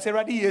Jesus.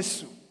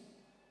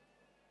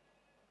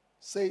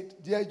 Say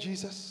it, dear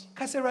Jesus.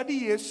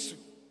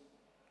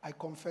 I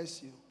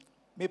confess you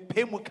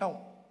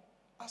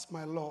as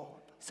my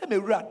Lord,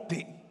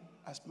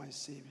 as my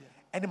Savior.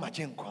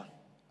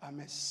 I'm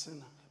a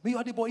sinner.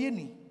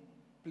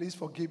 Please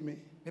forgive me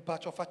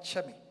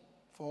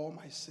for all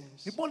my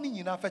sins.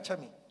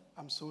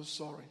 I'm so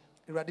sorry.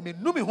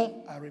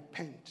 I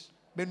repent.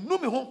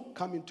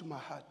 Come into my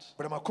heart.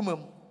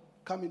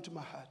 Come into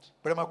my heart.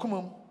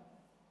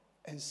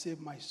 And save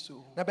my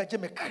soul.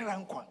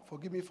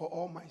 Forgive me for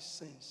all my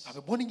sins.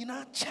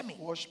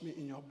 Wash me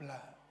in your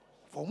blood.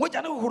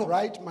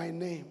 Write my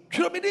name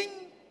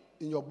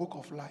in your book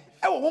of life.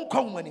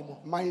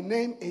 My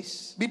name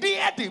is.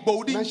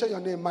 Mention your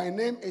name. My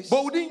name is.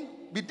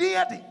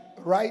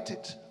 Write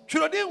it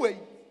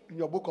in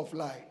your book of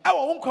life.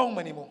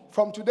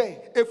 From today,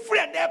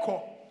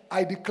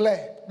 I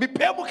declare,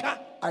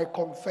 I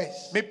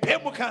confess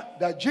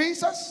that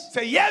Jesus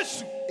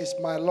is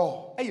my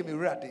Lord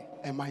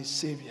and my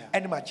Savior.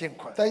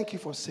 Thank you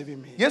for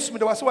saving me. In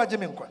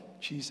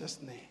Jesus'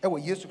 name.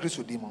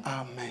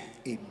 Amen.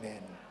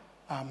 Amen.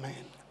 Amen.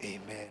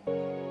 Amen.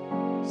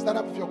 Stand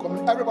up if you're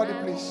coming. Everybody,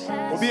 please.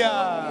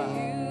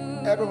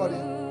 Everybody.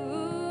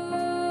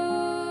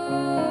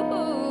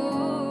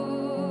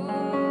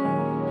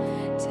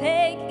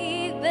 Take,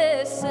 eat,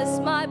 this is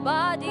my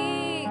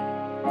body,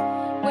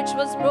 which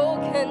was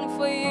broken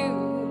for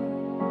you.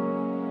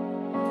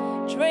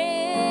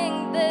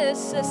 Drink,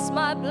 this is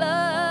my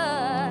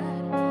blood,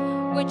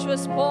 which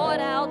was poured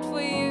out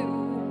for you.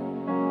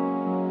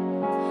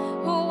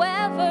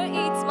 Whoever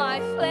eats my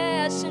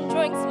flesh and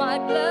drinks my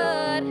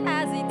blood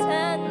has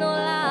eternal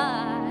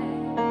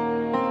life.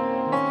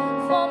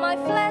 For my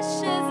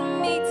flesh is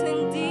meat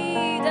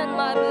indeed, and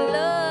my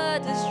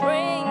blood is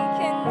drink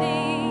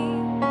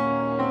indeed.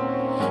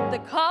 The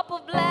cup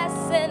of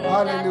blessing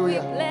that we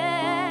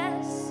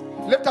bless.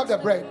 Lift up the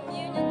bread.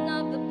 Union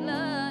of the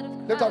blood of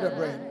Lift up the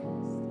bread.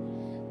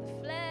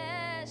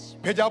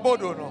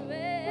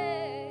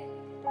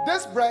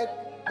 This bread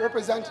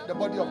represents the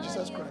body of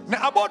Jesus Christ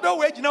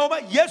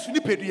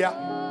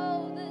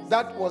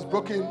that was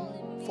broken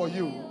for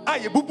you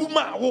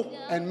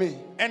and me.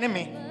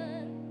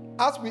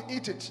 As we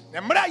eat it,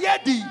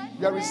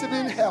 we are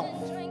receiving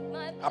health,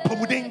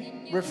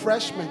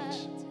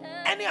 refreshment,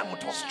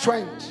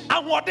 strength,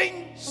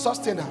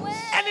 sustenance.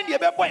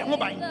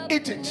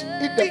 Eat it.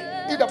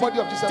 Eat the body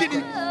of Jesus Christ.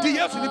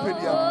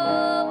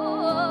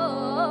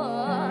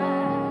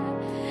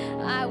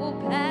 I will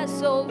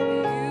pass over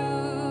you.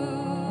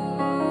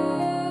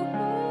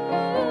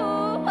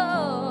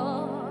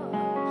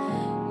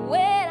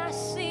 When I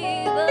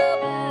see the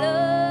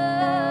blood,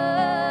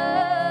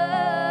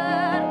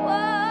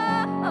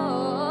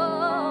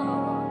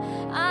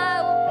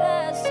 I will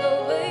pass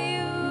over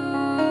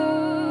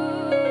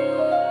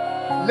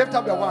you. Lift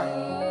up the wine.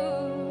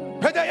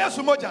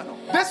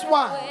 This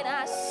wine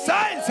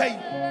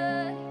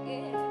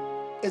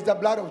is the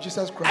blood of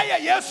Jesus Christ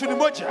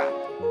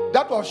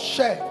that was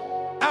shed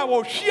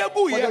for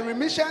the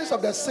remissions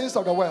of the sins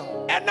of the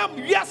world.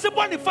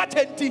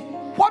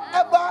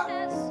 Whatever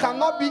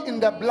cannot be in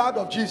the blood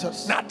of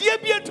Jesus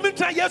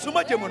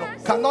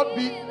cannot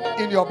be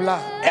in your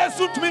blood.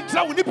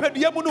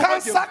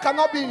 Cancer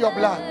cannot be in your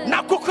blood.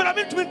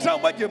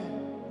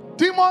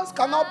 Demons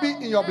cannot be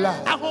in your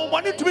blood.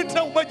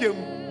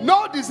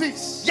 No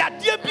disease,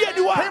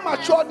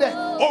 premature death,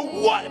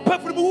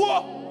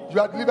 you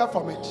are delivered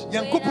from it.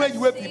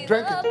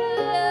 Drink it.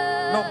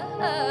 No.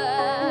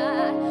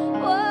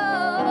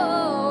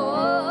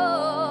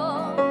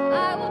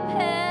 I will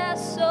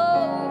pass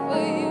over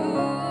you.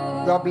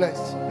 God bless.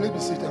 Please be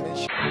seated.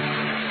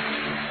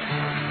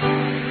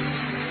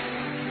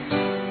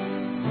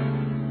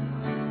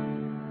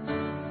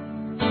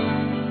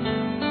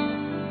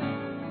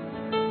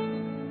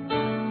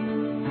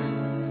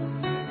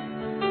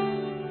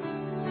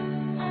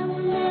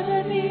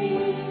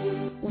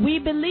 We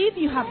believe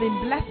you have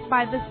been blessed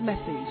by this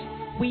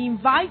message. We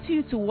invite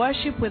you to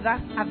worship with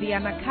us at the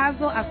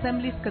Anagkazo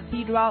Assemblies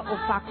Cathedral,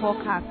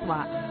 Ofako,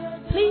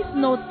 Kaswa. Please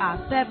note our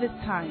service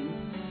times.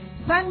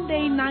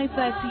 Sunday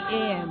 9:30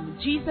 a.m.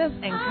 Jesus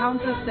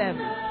Encounter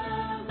Service.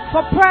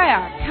 For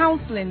prayer,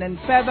 counseling and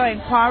further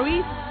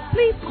inquiries,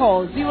 please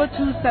call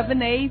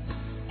 0278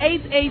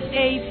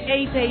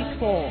 888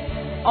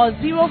 884 or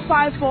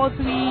 0543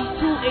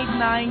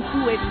 289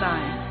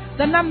 289.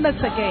 The numbers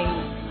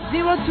again,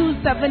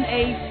 0278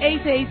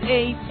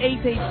 888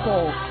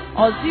 884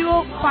 or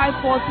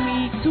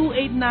 0543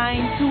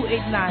 289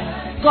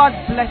 289. God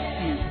bless you.